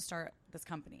 I have to start this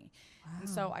company. Wow. And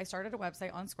so I started a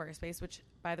website on Squarespace, which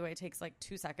by the way takes like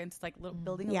 2 seconds. It's like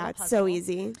building a little puzzle. Yeah, it's so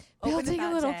easy. Building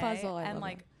a little puzzle. And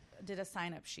like did a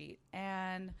sign up sheet.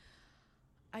 And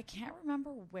I can't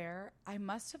remember where. I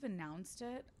must have announced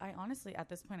it. I honestly, at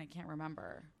this point, I can't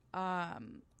remember.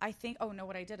 I think,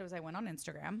 what I did was I went on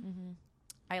Instagram.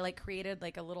 I like created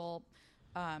like a little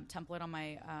template on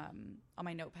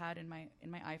my notepad in my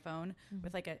iPhone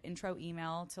with like an intro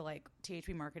email to like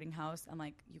THB Marketing House and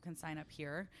like you can sign up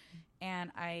here. And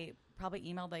I probably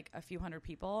emailed like a few hundred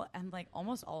people and like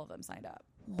almost all of them signed up.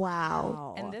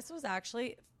 Wow. And this was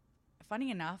actually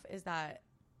funny enough is that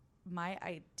my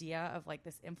idea of like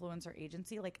this influencer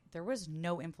agency, like there was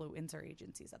no influencer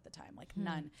agencies at the time, like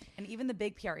none. And even the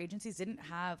big PR agencies didn't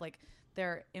have like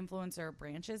their influencer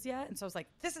branches yet. And so I was like,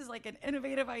 this is like an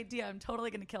innovative idea. I'm totally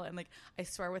going to kill it. And like, I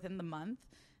swear within the month,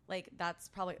 like that's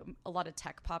probably a lot of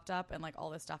tech popped up and like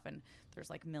all this stuff. And there's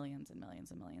like millions and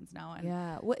millions and millions now. And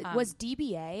yeah. Was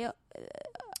DBA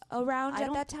around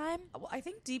at that time? Well, I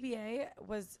think DBA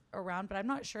was around, but I'm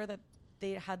not sure that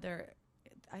they had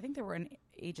I think they were an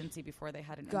agency before they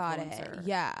had an influencer. It.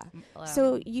 Yeah.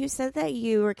 So you said that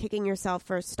you were kicking yourself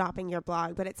for stopping your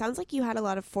blog, but it sounds like you had a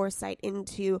lot of foresight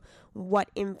into what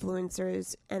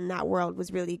influencers and that world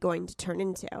was really going to turn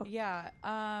into. Yeah.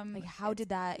 Like how did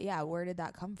that, where did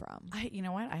that come from? You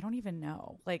know what? I don't even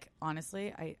know. Like,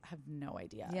 honestly, I have no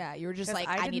idea. Yeah. You were just like,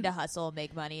 I need to hustle and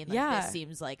make money. And like, this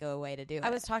seems like a way to do it. I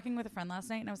was talking with a friend last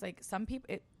night and I was like,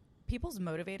 people's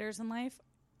motivators in life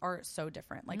are so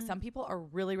different. Like some people are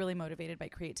really, really motivated by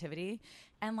creativity.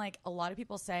 And like a lot of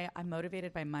people say I'm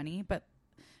motivated by money, but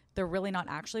they're really not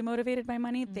actually motivated by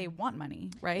money. They want money,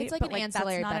 right? It's like an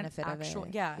ancillary benefit of it.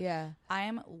 Yeah. I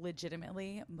am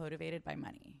legitimately motivated by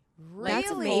money. Really?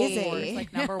 That's amazing. It's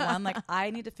like number one, like I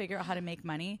need to figure out how to make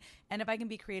money. And if I can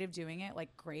be creative doing it,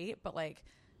 like great. But like,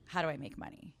 how do I make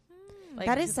money? Like,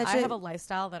 that is such I have a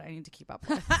lifestyle that I need to keep up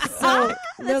with. So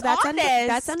that's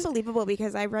honest. unbelievable,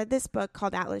 because I read this book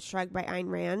called Atlas Shrugged by Ayn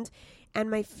Rand, and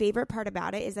my favorite part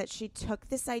about it is that she took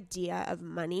this idea of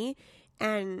money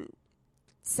and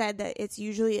said that it's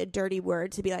usually a dirty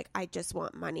word to be like, I just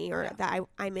want money, or that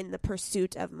I'm in the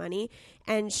pursuit of money,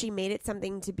 and she made it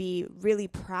something to be really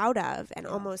proud of, and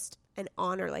almost an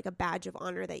honor, like a badge of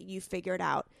honor that you figured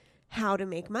out how to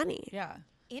make money. Yeah.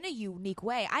 In a unique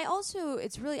way.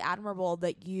 It's really admirable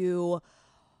that you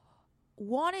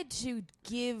wanted to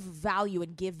give value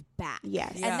and give back.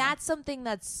 Yes. And that's something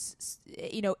that's,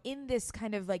 in this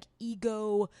kind of like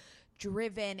ego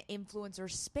driven influencer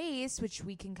space, which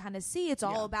we can kind of see, it's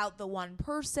all about the one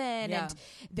person and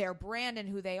their brand and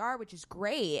who they are, which is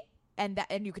great. And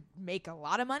you could make a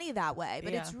lot of money that way,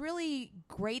 but it's really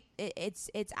great.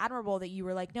 It's admirable that you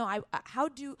were like, no,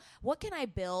 what can I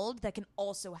build that can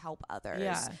also help others?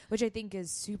 Yeah. Which I think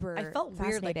is super. I felt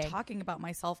weird like talking about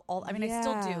myself I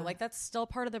still do. Like that's still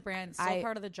part of the brand, still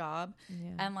part of the job,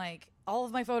 and like all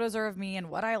of my photos are of me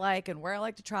and what I like and where I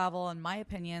like to travel and my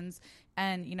opinions.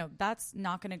 And, that's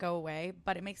not going to go away,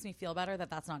 but it makes me feel better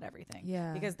that that's not everything.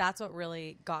 Yeah. Because that's what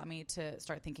really got me to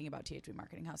start thinking about THB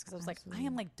Marketing House. Because I was like, I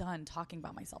am like done talking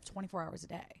about myself 24 hours a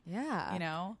day.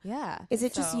 Yeah. Yeah. Is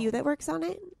it just you that works on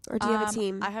it? Or do you have a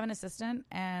team? I have an assistant,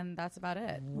 and that's about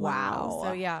it. Wow.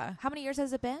 So, yeah. How many years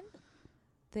has it been?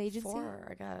 The agency? 4,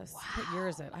 I guess. Wow. What year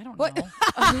is it? I don't know.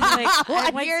 I'm like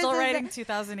still writing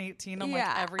 2018 on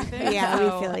like everything. Yeah, so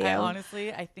we feel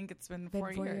you. I think it's been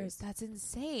 4 years. That's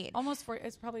insane. Almost 4.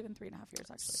 It's probably been 3.5 years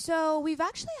actually. So we've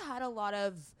actually had a lot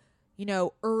of,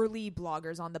 early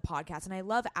bloggers on the podcast, and I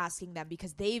love asking them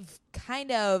because they've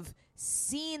kind of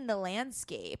seen the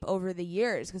landscape over the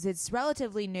years because it's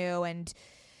relatively new and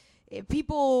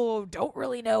people don't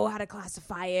really know how to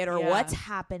classify it or what's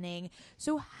happening.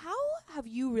 So how have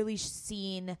you really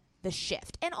seen the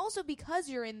shift? And also because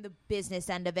you're in the business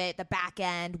end of it, the back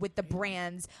end with the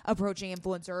brands approaching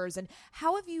influencers, and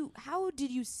how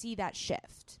did you see that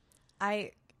shift?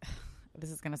 This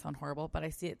is going to sound horrible, but I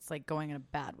see it's like going in a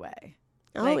bad way.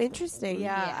 Oh, interesting.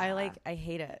 Yeah. I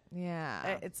hate it.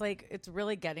 Yeah. It's like, it's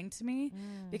really getting to me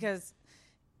because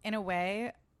in a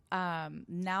way,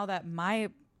 now that my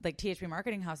like THB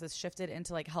Marketing House has shifted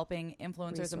into like helping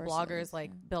influencers and bloggers like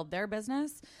build their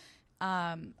business.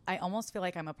 I almost feel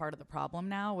like I'm a part of the problem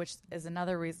now, which is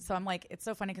another reason. So I'm like, it's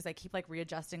so funny because I keep like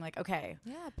readjusting, like, okay,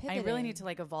 I really need to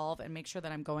like evolve and make sure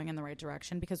that I'm going in the right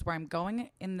direction, because where I'm going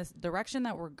in this direction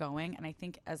that we're going, and I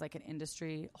think as like an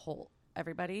industry whole,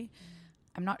 everybody,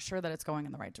 I'm not sure that it's going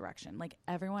in the right direction. Like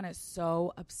everyone is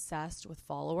so obsessed with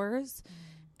followers,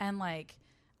 and like,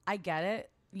 I get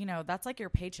it. That's like your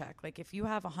paycheck. Like if you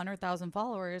have 100,000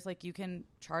 followers, like you can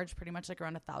charge pretty much like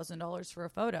around $1,000 for a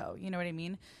photo. You know what I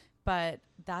mean? But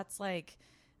that's like,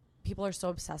 people are so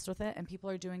obsessed with it, and people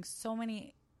are doing so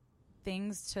many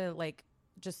things to like,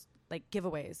 just like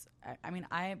giveaways. I mean,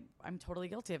 I'm totally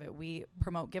guilty of it. We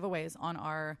promote giveaways on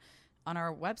our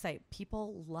website.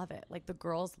 People love it. Like the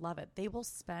girls love it. They will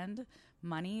spend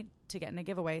money to get in a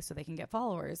giveaway so they can get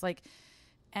followers. Like,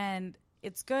 and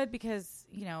it's good because,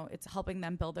 it's helping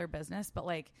them build their business, but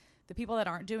like the people that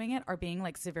aren't doing it are being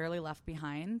like severely left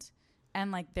behind,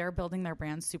 and like they're building their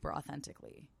brand super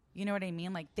authentically. You know what I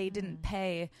mean? Like they didn't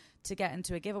pay to get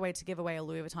into a giveaway to give away a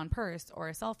Louis Vuitton purse or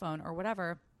a cell phone or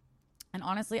whatever. And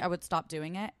honestly, I would stop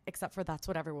doing it, except for that's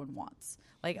what everyone wants.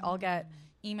 Like I'll get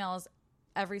emails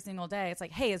every single day. It's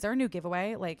like, hey, is there a new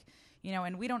giveaway? Like,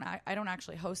 and I don't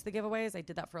actually host the giveaways. I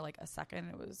did that for like a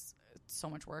second. It's so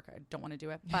much work. I don't want to do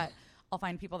it, but I'll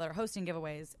find people that are hosting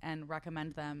giveaways and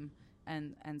recommend them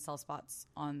and sell spots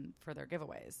for their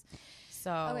giveaways.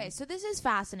 So okay, so this is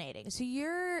fascinating. So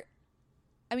you're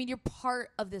part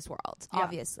of this world,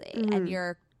 obviously, and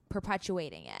you're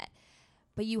perpetuating it,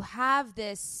 but you have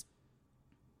this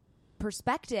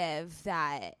perspective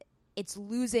that it's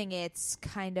losing its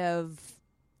kind of.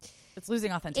 It's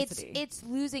losing authenticity. It's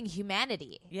losing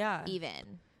humanity. Yeah.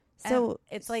 Even. So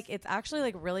it's like, it's actually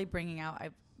like really bringing out,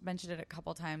 I've mentioned it a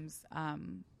couple times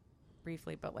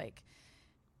briefly, but like,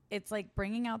 it's like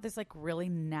bringing out this like really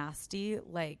nasty,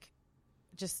 like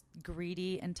just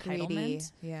greedy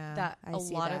entitlement that a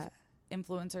lot of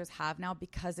influencers have now,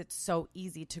 because it's so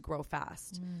easy to grow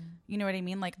fast. You know what I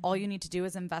mean? Like all you need to do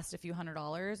is invest a few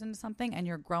 $100s into something, and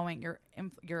you're growing,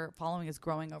 your following is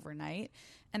growing overnight.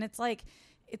 And it's like,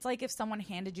 it's like if someone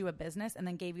handed you a business and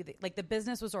then gave you the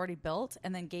business was already built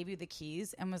and then gave you the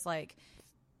keys and was like,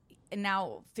 and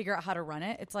now figure out how to run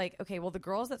it. It's like, okay, well, the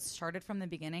girls that started from the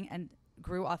beginning and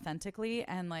grew authentically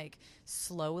and like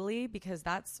slowly, because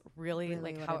that's really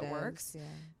like how it works. Yeah.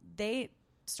 They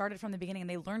started from the beginning and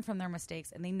they learned from their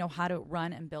mistakes and they know how to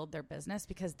run and build their business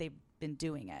because they've been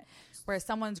doing it. Whereas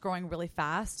someone's growing really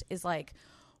fast is like,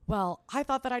 well, I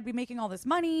thought that I'd be making all this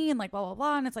money and like blah, blah,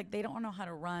 blah. And it's like, they don't know how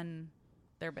to run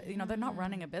their, they're not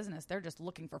running a business. They're just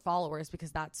looking for followers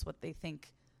because that's what they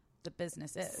think the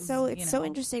business is. So it's so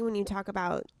interesting when you talk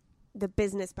about the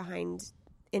business behind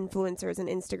influencers and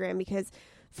Instagram, because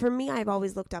for me, I've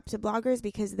always looked up to bloggers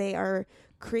because they are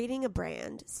creating a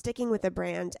brand, sticking with a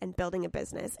brand, and building a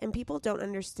business. And people don't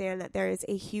understand that there is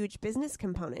a huge business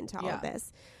component to all of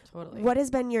this. Totally. What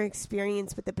has been your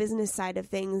experience with the business side of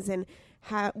things, and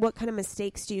what kind of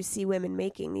mistakes do you see women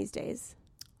making these days?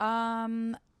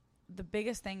 The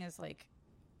biggest thing is like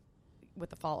with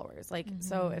the followers. Like,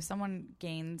 so if someone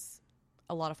gains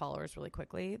a lot of followers really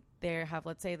quickly,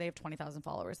 let's say they have 20,000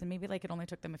 followers and maybe like it only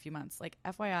took them a few months. Like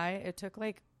FYI, it took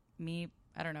like me,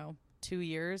 I don't know, 2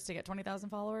 years to get 20,000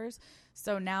 followers.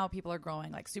 So now people are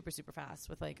growing like super, super fast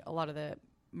with like a lot of the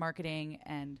marketing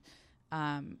and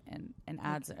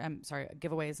ads,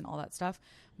 giveaways and all that stuff.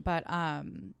 But,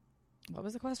 what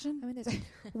was the question? I mean,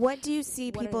 what do you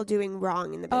see people doing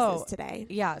wrong in the business today?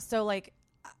 Yeah. So like,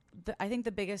 I think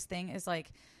the biggest thing is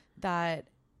like that,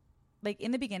 like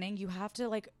in the beginning, you have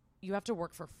to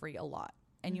work for free a lot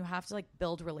and you have to like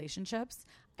build relationships.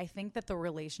 I think that the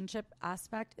relationship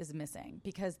aspect is missing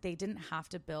because they didn't have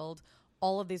to build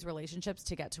all of these relationships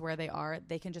to get to where they are.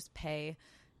 They can just pay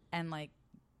and like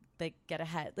they get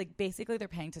ahead. Like basically they're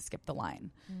paying to skip the line.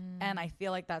 And I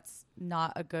feel like that's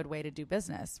not a good way to do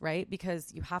business, right?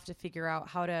 Because you have to figure out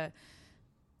how to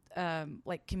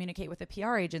like communicate with a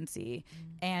PR agency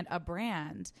and a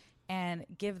brand and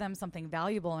give them something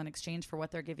valuable in exchange for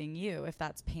what they're giving you, if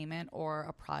that's payment or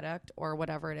a product or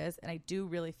whatever it is. And I do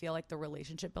really feel like the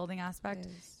relationship building aspect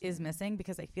is missing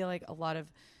because I feel like a lot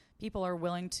of people are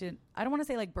willing to, I don't want to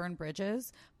say like burn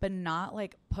bridges, but not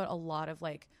like put a lot of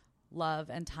like love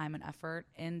and time and effort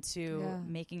into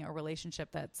making a relationship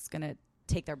that's going to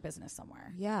take their business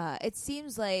somewhere. Yeah. It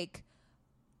seems like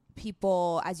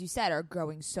people, as you said, are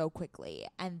growing so quickly.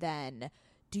 And then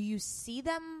do you see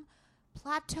them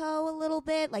plateau a little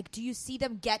bit? Like, do you see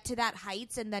them get to that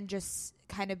heights and then just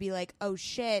kind of be like, oh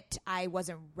shit, I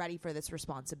wasn't ready for this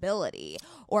responsibility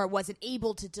or wasn't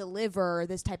able to deliver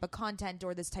this type of content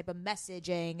or this type of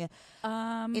messaging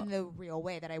in the real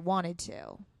way that I wanted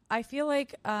to? I feel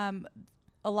like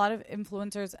a lot of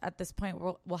influencers at this point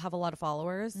will have a lot of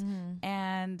followers.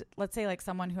 And let's say like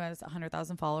someone who has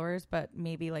 100,000 followers but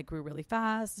maybe like grew really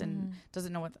fast and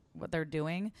doesn't know what they're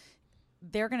doing,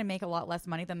 they're going to make a lot less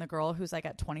money than the girl who's like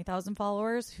at 20,000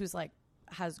 followers, who's like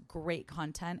has great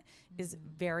content, is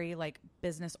very like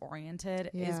business oriented,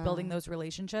 is building those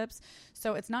relationships.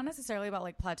 So it's not necessarily about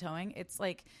like plateauing. It's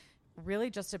like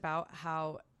really just about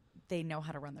how they know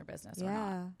how to run their business or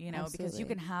not, because you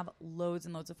can have loads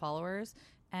and loads of followers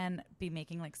and be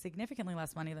making like significantly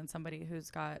less money than somebody who's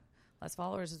got less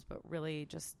followers, but really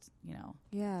just,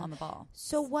 on the ball.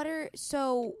 So what are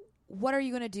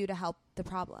you going to do to help the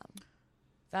problem?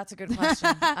 That's a good question.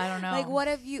 I don't know. Like, what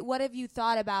have you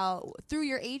thought about through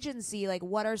your agency? Like,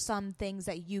 what are some things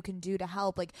that you can do to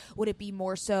help? Like, would it be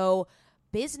more so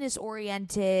business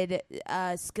oriented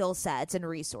skill sets and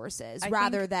resources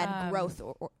rather than growth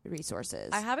resources?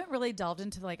 I haven't really delved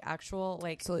into like actual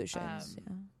like solutions.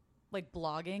 Like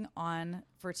blogging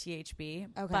for THB,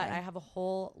 but I have a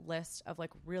whole list of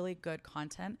like really good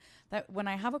content that when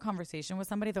I have a conversation with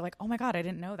somebody, they're like, oh my God, I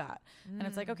didn't know that. And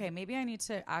it's like, okay, maybe I need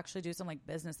to actually do some like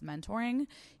business mentoring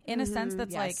in a sense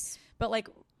that's like, but like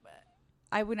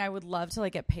I would love to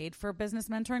like get paid for business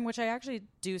mentoring, which I actually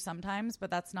do sometimes, but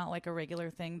that's not like a regular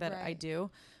thing that I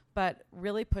do. But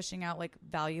really pushing out like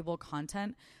valuable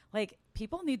content, like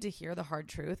people need to hear the hard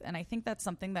truth. And I think that's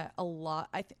something that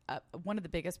one of the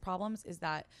biggest problems is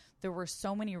that there were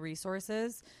so many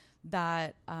resources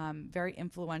that very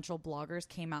influential bloggers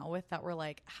came out with that were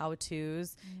like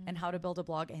how-tos and how to build a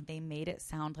blog. And they made it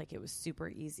sound like it was super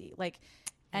easy. Like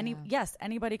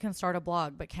anybody can start a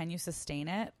blog, but can you sustain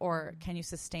it or can you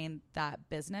sustain that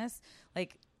business?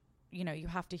 Like, you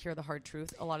have to hear the hard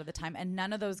truth a lot of the time. And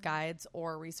none of those guides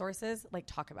or resources like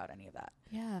talk about any of that.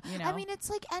 Yeah. I mean, it's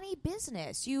like any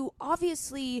business.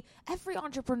 Every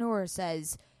entrepreneur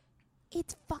says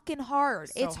it's fucking hard.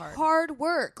 It's hard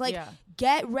work. Like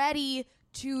get ready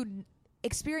to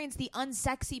experience the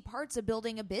unsexy parts of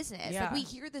building a business. Yeah. Like we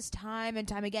hear this time and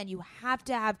time again. You have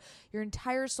to have your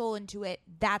entire soul into it.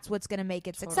 That's what's going to make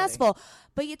it successful.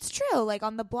 But it's true. Like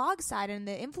on the blog side and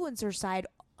the influencer side,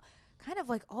 kind of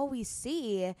like all we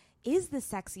see is the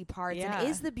sexy parts and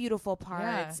is the beautiful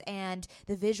parts and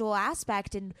the visual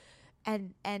aspect and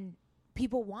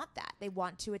people want that. They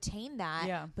want to attain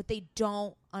that, but they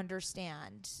don't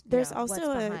understand. There's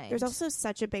also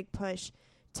such a big push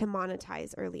to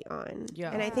monetize early on.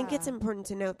 And I think it's important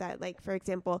to note that, like, for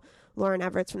example, Lauren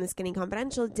Everett from the Skinny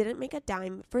Confidential didn't make a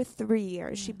dime for 3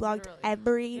 years. She blogged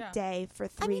every day for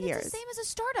 3 years. It's the same as a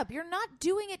startup. You're not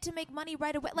doing it to make money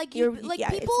right away. Like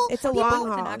people, it's a long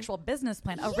haul. An actual business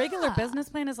plan. A regular business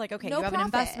plan is like, okay, you have an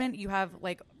investment, you have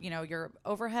like, you know, your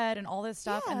overhead and all this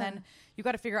stuff, and then you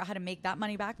got to figure out how to make that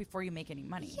money back before you make any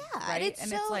money. Right?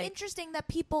 And it's like, interesting that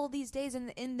people these days in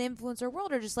the influencer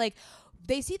world are just like,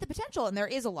 they see the potential, and there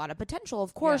is a lot of potential,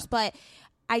 of course, but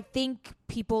I think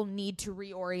people need to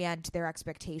reorient their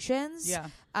expectations,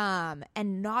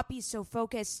 and not be so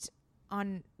focused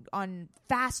on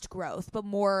fast growth, but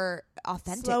more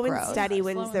authentic slow growth. And steady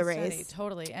wins the race.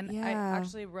 Totally. And I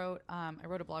actually wrote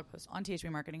a blog post on THB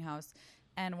Marketing House.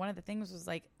 And one of the things was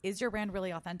like, is your brand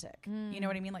really authentic? You know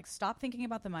what I mean? Like, stop thinking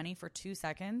about the money for 2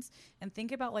 seconds and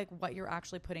think about like what you're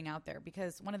actually putting out there.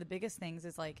 Because one of the biggest things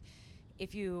is like,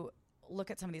 if you look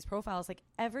at some of these profiles, like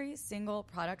every single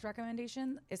product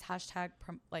recommendation is hashtag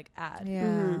ad,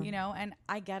 you know? And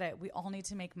I get it. We all need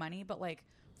to make money, but like,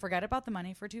 forget about the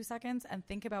money for 2 seconds and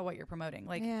think about what you're promoting.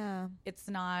 Like,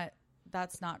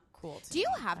 that's not cool. Do you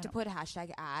have to put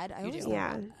hashtag ad? I always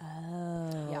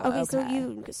Okay, so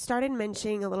you started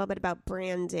mentioning a little bit about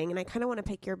branding, and I kind of want to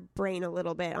pick your brain a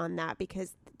little bit on that,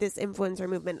 because this influencer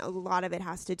movement, a lot of it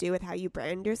has to do with how you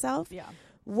brand yourself.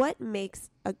 What makes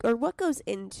what goes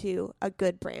into a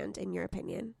good brand, in your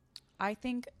opinion? I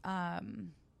think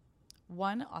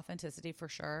one, authenticity for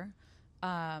sure.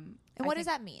 And what does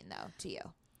that mean though to you?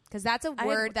 Because that's a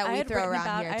word that we throw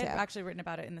around here too. I had actually written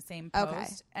about it in the same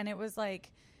post, and it was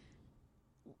like,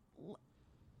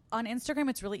 on Instagram,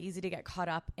 it's really easy to get caught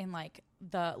up in like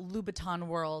the Louboutin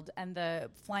world and the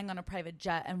flying on a private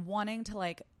jet and wanting to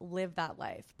like live that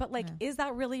life. But like, is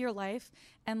that really your life?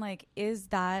 And like, is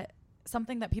that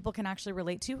something that people can actually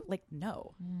relate to? Like,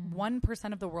 no.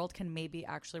 1% of the world can maybe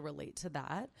actually relate to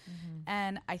that.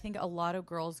 And I think a lot of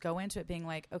girls go into it being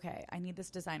like, okay, I need this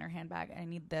designer handbag, and I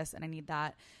need this, and I need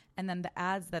that. And then the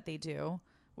ads that they do,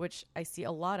 which I see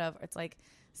a lot of, it's like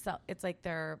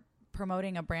they're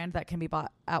promoting a brand that can be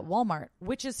bought at Walmart,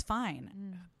 which is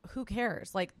fine. Who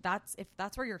cares? Like, if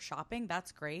that's where you're shopping,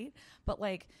 that's great. But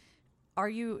like, are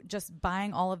you just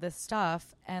buying all of this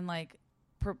stuff and like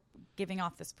giving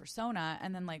off this persona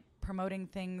and then like promoting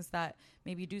things that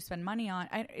maybe you do spend money on?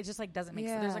 It just like doesn't make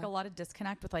sense. There's like a lot of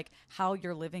disconnect with like how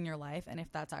you're living your life and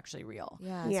if that's actually real.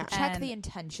 So check the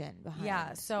intention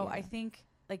behind. So I think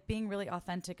like being really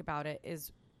authentic about it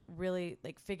is really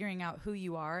like figuring out who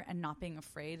you are and not being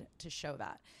afraid to show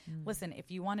that. Listen,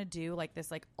 if you want to do like this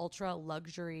like ultra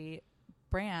luxury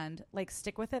brand, like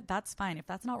stick with it. That's fine. If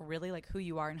that's not really like who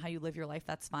you are and how you live your life,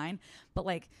 that's fine. But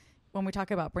like, when we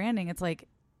talk about branding, it's like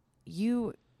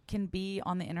you can be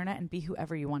on the internet and be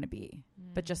whoever you want to be,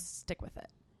 but just stick with it,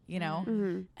 you know?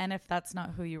 And if that's not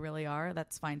who you really are,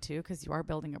 that's fine too, because you are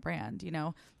building a brand, you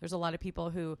know? There's a lot of people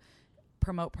who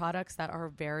promote products that are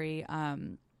very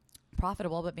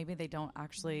profitable, but maybe they don't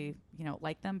actually, you know,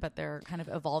 like them, but they're kind of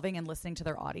evolving and listening to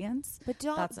their audience. But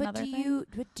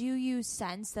do you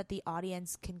sense that the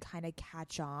audience can kind of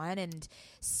catch on and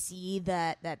see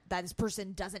that this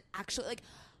person doesn't actually like?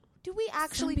 Do we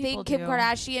actually think Kim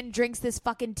Kardashian drinks this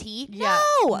fucking tea? Yeah,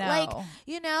 no. Like,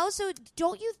 you know, so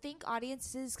don't you think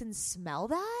audiences can smell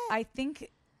that? I think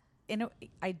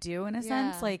I do in a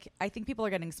sense. Like, I think people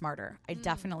are getting smarter. I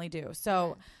definitely do.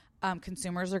 So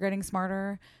consumers are getting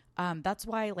smarter. That's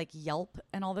why like Yelp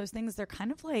and all those things, they're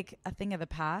kind of like a thing of the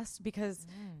past, because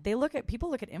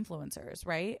people look at influencers,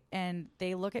 right? And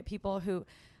they look at people who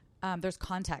there's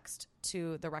context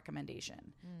to the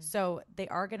recommendation. So they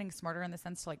are getting smarter in the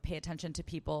sense to like pay attention to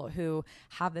people who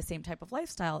have the same type of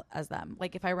lifestyle as them.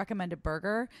 Like if I recommend a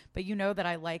burger, but you know that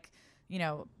I like, you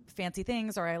know, fancy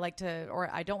things, or or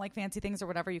I don't like fancy things or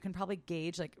whatever, you can probably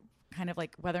gauge like kind of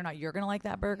like whether or not you're going to like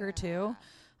that burger too.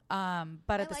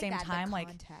 But at the same time, like,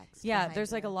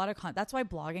 there's like a lot of that's why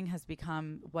blogging has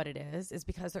become what it is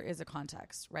because there is a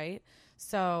context, right?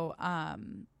 So,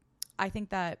 I think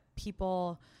that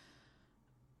people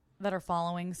that are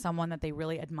following someone that they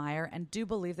really admire and do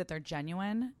believe that they're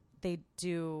genuine, they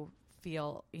do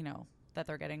feel, you know, that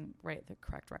they're getting the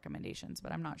correct recommendations.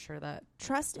 But I'm not sure that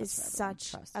trust is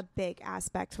such a big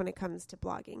aspect when it comes to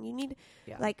blogging. You need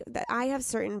I have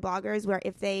certain bloggers where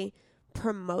if they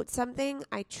promote something,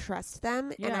 I trust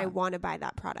them and I want to buy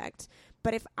that product.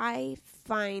 But if I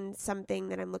find something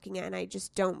that I'm looking at and I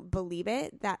just don't believe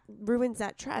it, that ruins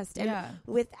that trust. And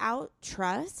without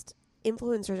trust,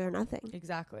 influencers are nothing.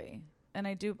 Exactly. And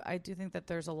I do think that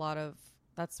there's a lot of,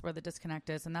 that's where the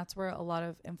disconnect is. And that's where a lot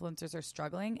of influencers are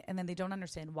struggling. And then they don't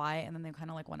understand why. And then they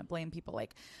kind of like want to blame people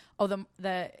like, oh,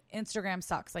 the Instagram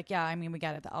sucks. Like, yeah, I mean, we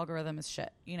get it. The algorithm is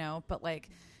shit, you know, but like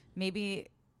maybe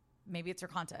it's your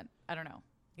content. I don't know.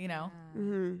 You know,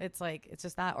 it's like, it's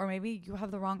just that, or maybe you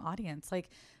have the wrong audience. Like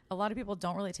a lot of people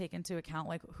don't really take into account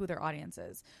like who their audience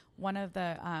is. One of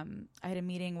the, I had a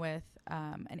meeting with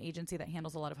an agency that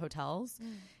handles a lot of hotels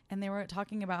and they were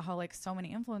talking about how like so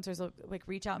many influencers will like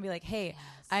reach out and be like, hey,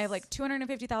 I have like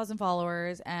 250,000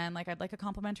 followers and like, I'd like a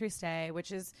complimentary stay,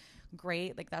 which is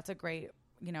great. Like that's a great,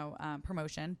 you know,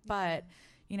 promotion, but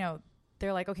you know,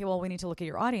 they're like, okay, well, we need to look at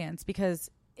your audience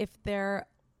because if they're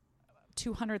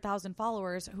 200,000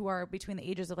 followers who are between the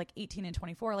ages of like 18 and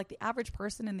 24, like the average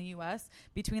person in the US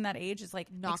between that age is like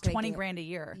makes 20 grand a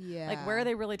year. Like where are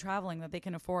they really traveling that they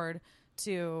can afford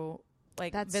to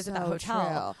like visit that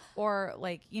hotel? Or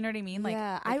like, you know what I mean?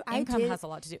 Like, income has a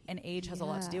lot to do and age has a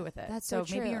lot to do with it. So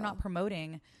maybe you're not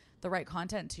promoting the right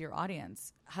content to your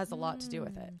audience has a lot to do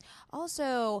with it.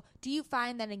 Also, do you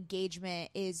find that engagement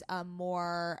is a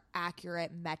more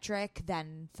accurate metric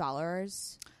than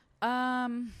followers?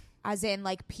 As in,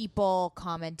 like, people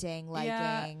commenting,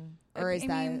 liking, or is that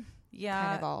kind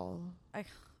of all? I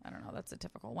don't know. That's a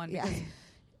difficult one. Because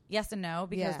yes and no,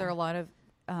 because there are a lot of,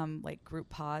 like, group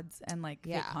pods and, like,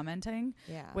 fake commenting,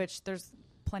 which there's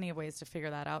plenty of ways to figure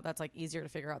that out. That's, like, easier to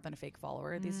figure out than a fake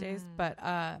follower these days. But,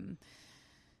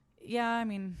 yeah, I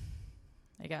mean,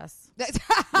 I guess. That's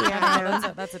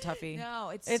a toughie.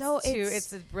 No,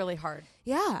 it's really hard.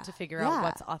 To figure out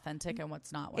what's authentic and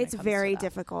what's not. It's very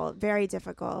difficult. Very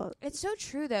difficult. It's so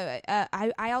true though.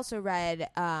 I also read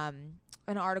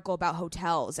an article about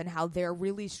hotels and how they're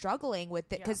really struggling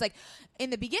with it because like in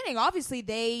the beginning, obviously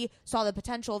they saw the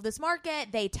potential of this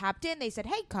market. They tapped in. They said,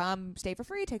 "Hey, come stay for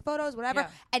free, take photos, whatever."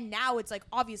 And now it's like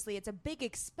obviously it's a big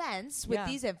expense with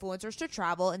these influencers to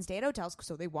travel and stay at hotels,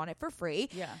 so they want it for free.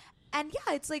 And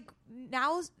it's like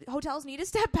now hotels need to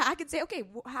step back and say, okay,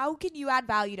 how can you add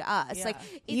value to us? Like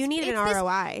you need an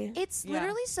ROI. It's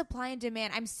literally supply and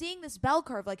demand. I'm seeing this bell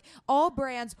curve. Like all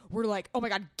brands were like, oh my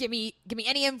God, give me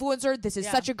any influencer. This is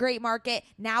such a great market.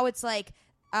 Now it's like,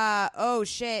 oh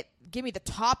shit, give me the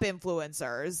top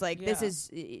influencers. Like this is,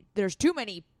 there's too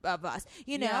many of us.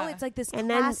 You know, it's like this and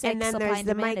classic then supply there's and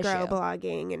the demand micro issue.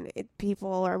 blogging, and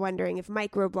people are wondering if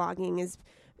micro blogging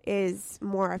is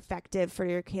more effective for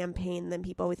your campaign than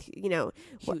people with, you know,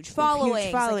 huge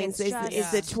followings. Like is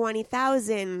the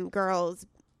 20,000 girls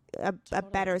a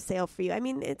better sale for you? I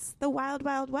mean, it's the wild,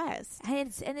 wild west. And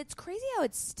it's crazy how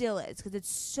it still is because it's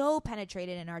so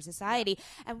penetrated in our society.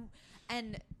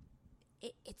 And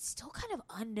it's still kind of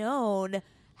unknown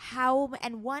how,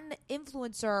 and one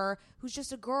influencer who's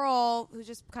just a girl who's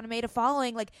just kind of made a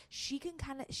following, like she can get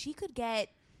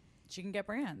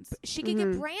brands. She can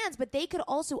get brands, but they could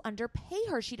also underpay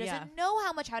her. She doesn't know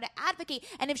how to advocate.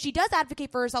 And if she does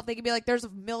advocate for herself, they can be like, there's a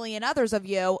million others of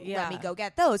you. Let me go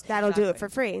get those. That'll do it for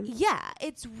free. Yeah.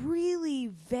 It's really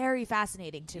very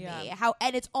fascinating to me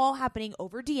and it's all happening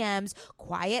over DMs,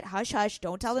 quiet, hush, hush.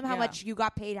 Don't tell them how much you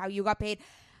got paid, how you got paid.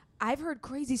 I've heard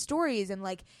crazy stories and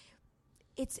like,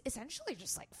 it's essentially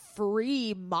just like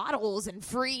free models and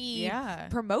free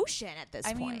promotion at this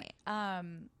point.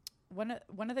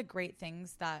 One of the great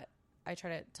things that I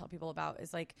try to tell people about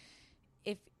is like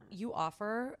if you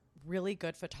offer really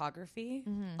good photography,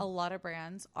 a lot of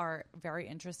brands are very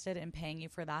interested in paying you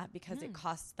for that because it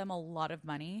costs them a lot of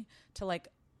money to like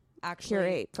actually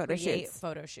create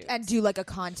photo shoots and do like a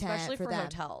content especially for them.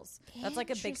 hotels. That's like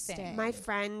a big thing. My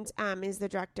friend is the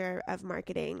director of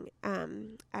marketing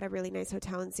at a really nice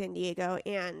hotel in San Diego,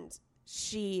 and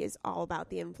she is all about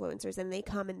the influencers, and they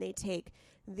come and they take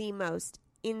the most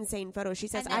insane photos. She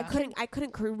says, I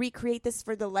couldn't recreate this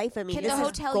for the life of me. Can this the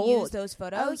hotel gold. use those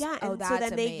photos? Oh yeah, and so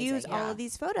then they use all of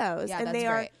these photos, and they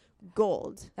are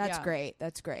gold. That's great.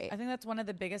 That's great. I think that's one of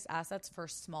the biggest assets for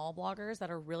small bloggers that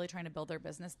are really trying to build their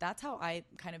business. That's how I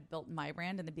kind of built my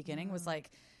brand in the beginning. Was like,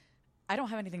 I don't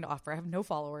have anything to offer. I have no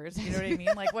followers. You know what I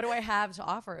mean? Like, what do I have to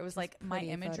offer? It was like my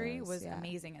imagery was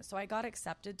amazing. So I got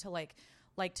accepted to like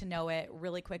to know it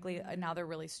really quickly. And now they're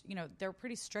really, you know, they're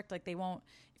pretty strict. Like they won't,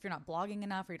 if you're not blogging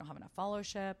enough or you don't have enough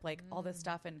followership, like all this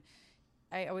stuff. And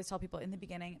I always tell people in the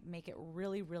beginning, make it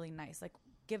really, really nice. Like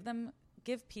give them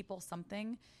give people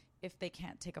something if they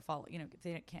can't take a follow, if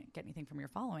they can't get anything from your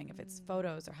following, if it's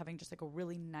photos or having just like a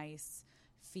really nice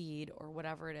feed or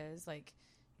whatever it is, like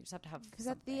you just have to have, because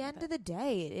at the end of the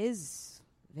day, it is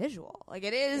visual. Like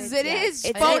it is It's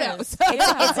photos.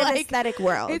 It's an aesthetic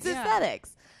world. It's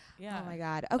aesthetics. Yeah. Oh my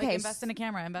God. Okay. Like invest in a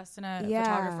camera, invest in a Yeah.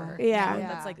 photographer. Yeah.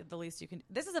 That's like the least you can.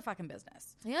 This is a fucking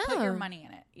business. Yeah. Put your money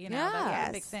in it. That's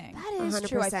a big thing. That is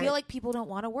true. I 100%. feel like people don't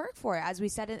want to work for it, as we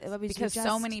said it, Because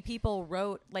so many people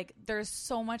wrote, like, there's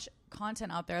so much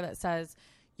content out there that says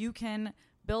you can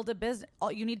build a business.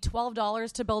 You need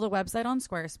 $12 to build a website on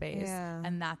Squarespace,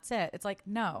 and that's it. It's like,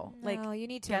 no, like you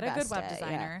need to get a good invest web it,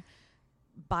 designer.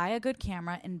 Buy a good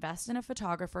camera, invest in a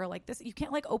photographer. Like this, you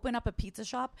can't like open up a pizza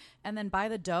shop and then buy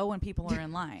the dough when people are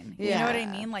in line. You know what I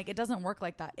mean? Like it doesn't work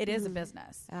like that. It is a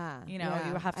business. You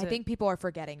have to. I think people are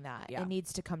forgetting that. Yeah. It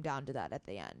needs to come down to that at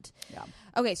the end. Yeah.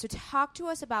 Okay, so talk to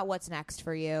us about what's next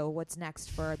for you. What's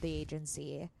next for the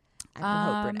agency and for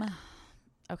Hope Burnett?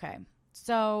 Okay,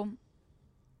 so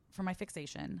for my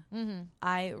fixation,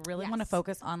 I really want to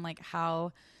focus on like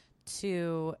how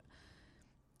to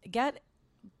get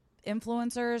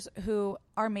influencers who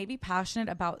are maybe passionate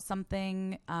about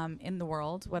something in the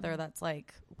world, whether that's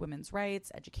like women's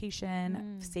rights,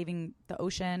 education, saving the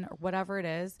ocean, or whatever it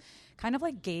is, kind of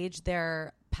like gauge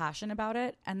their passion about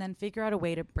it and then figure out a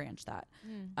way to branch that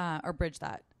or bridge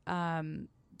that.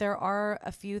 There are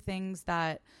a few things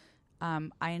that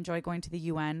I enjoy going to the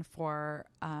UN for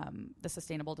the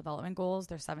Sustainable Development Goals.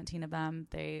 There's 17 of them.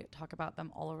 They talk about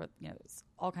them all over,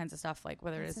 all kinds of stuff, like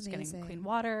whether it's getting clean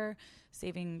water,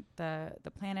 saving the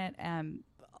planet, and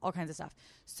all kinds of stuff.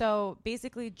 So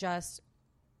basically just,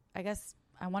 I guess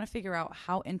I want to figure out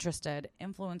how interested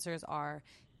influencers are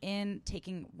in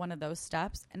taking one of those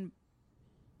steps and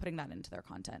putting that into their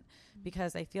content,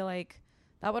 because I feel like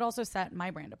that would also set my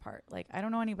brand apart. Like, I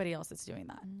don't know anybody else that's doing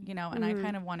that, and I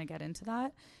kind of want to get into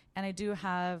that. And I do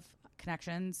have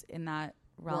connections in that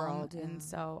realm. And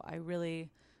so I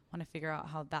really want to figure out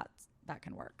how that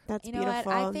can work. That's you know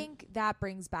beautiful. what? I think that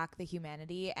brings back the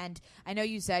humanity. And I know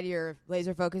you said you're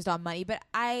laser focused on money, but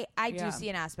I do see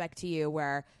an aspect to you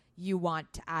where you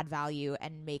want to add value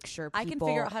and make sure people... I can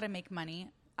figure out how to make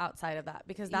money outside of that,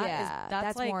 because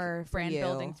that's like more brand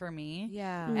building for me.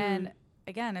 Yeah. And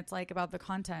again, it's like about the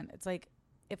content. It's like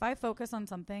if I focus on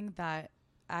something that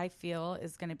I feel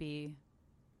is going to be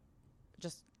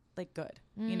just like good,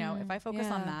 if I focus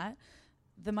on that,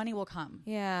 the money will come.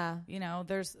 Yeah.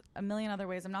 There's a million other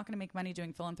ways. I'm not going to make money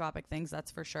doing philanthropic things, that's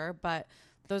for sure. But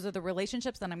those are the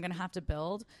relationships that I'm going to have to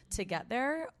build to get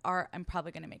there I'm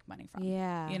probably going to make money from.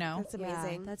 Yeah. That's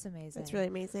amazing. Yeah, that's amazing. That's really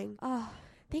amazing. Oh,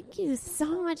 thank you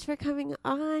so much for coming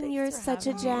on. You're such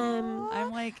a gem.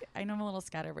 I'm like, I know I'm a little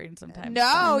scatterbrained sometimes.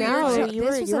 No,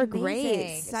 you were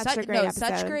great. Such a great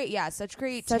episode. Such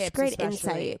great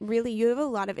insight. Really, you have a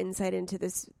lot of insight into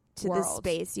this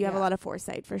space. You have a lot of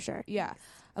foresight for sure. Yeah.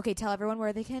 Okay, tell everyone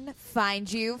where they can find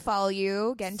you, follow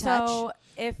you, get in touch. So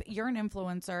if you're an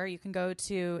influencer, you can go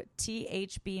to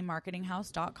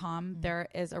thbmarketinghouse.com. There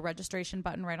is a registration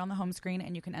button right on the home screen,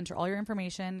 and you can enter all your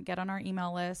information, get on our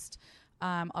email list.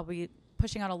 I'll be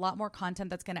pushing out a lot more content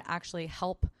that's going to actually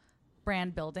help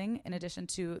brand building. In addition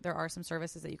to, there are some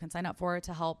services that you can sign up for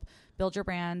to help build your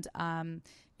brand.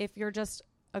 If you're just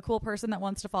a cool person that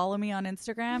wants to follow me on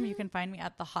Instagram, you can find me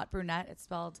at The Hot Brunette. It's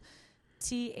spelled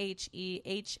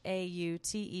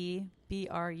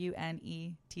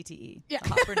TheHautBruneTTE. Yeah.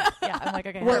 Hot Brunette. Yeah. I'm like,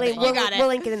 okay. We'll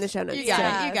link it in the show notes. You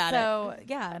got it. So,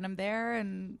 yeah. And I'm there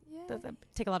and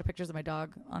take a lot of pictures of my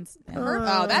dog on.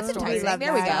 That's enticing.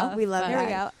 There we go. We love that. There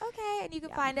we go. Okay. And you can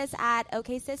find us at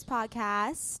OK Sis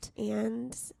Podcast.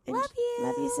 And love you.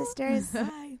 Love you, sisters.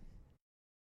 Bye.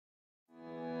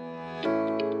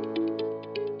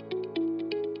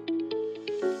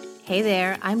 Hey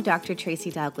there, I'm Dr.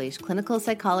 Tracy Dalgleish, clinical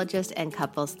psychologist and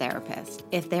couples therapist.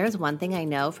 If there's one thing I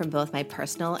know from both my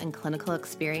personal and clinical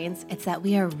experience, it's that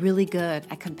we are really good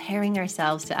at comparing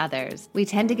ourselves to others. We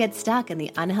tend to get stuck in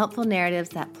the unhelpful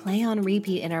narratives that play on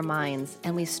repeat in our minds,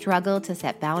 and we struggle to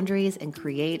set boundaries and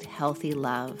create healthy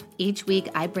love. Each week,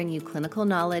 I bring you clinical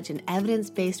knowledge and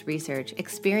evidence-based research,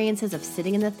 experiences of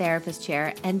sitting in the therapist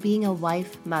chair, and being a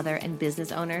wife, mother, and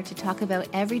business owner to talk about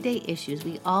everyday issues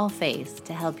we all face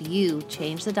to help you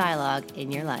change the dialogue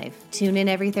in your life. Tune in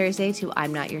every Thursday to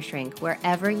I'm Not Your Shrink,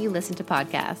 wherever you listen to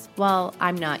podcasts. While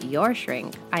I'm not your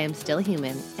shrink, I am still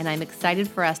human, and I'm excited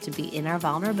for us to be in our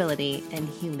vulnerability and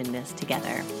humanness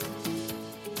together.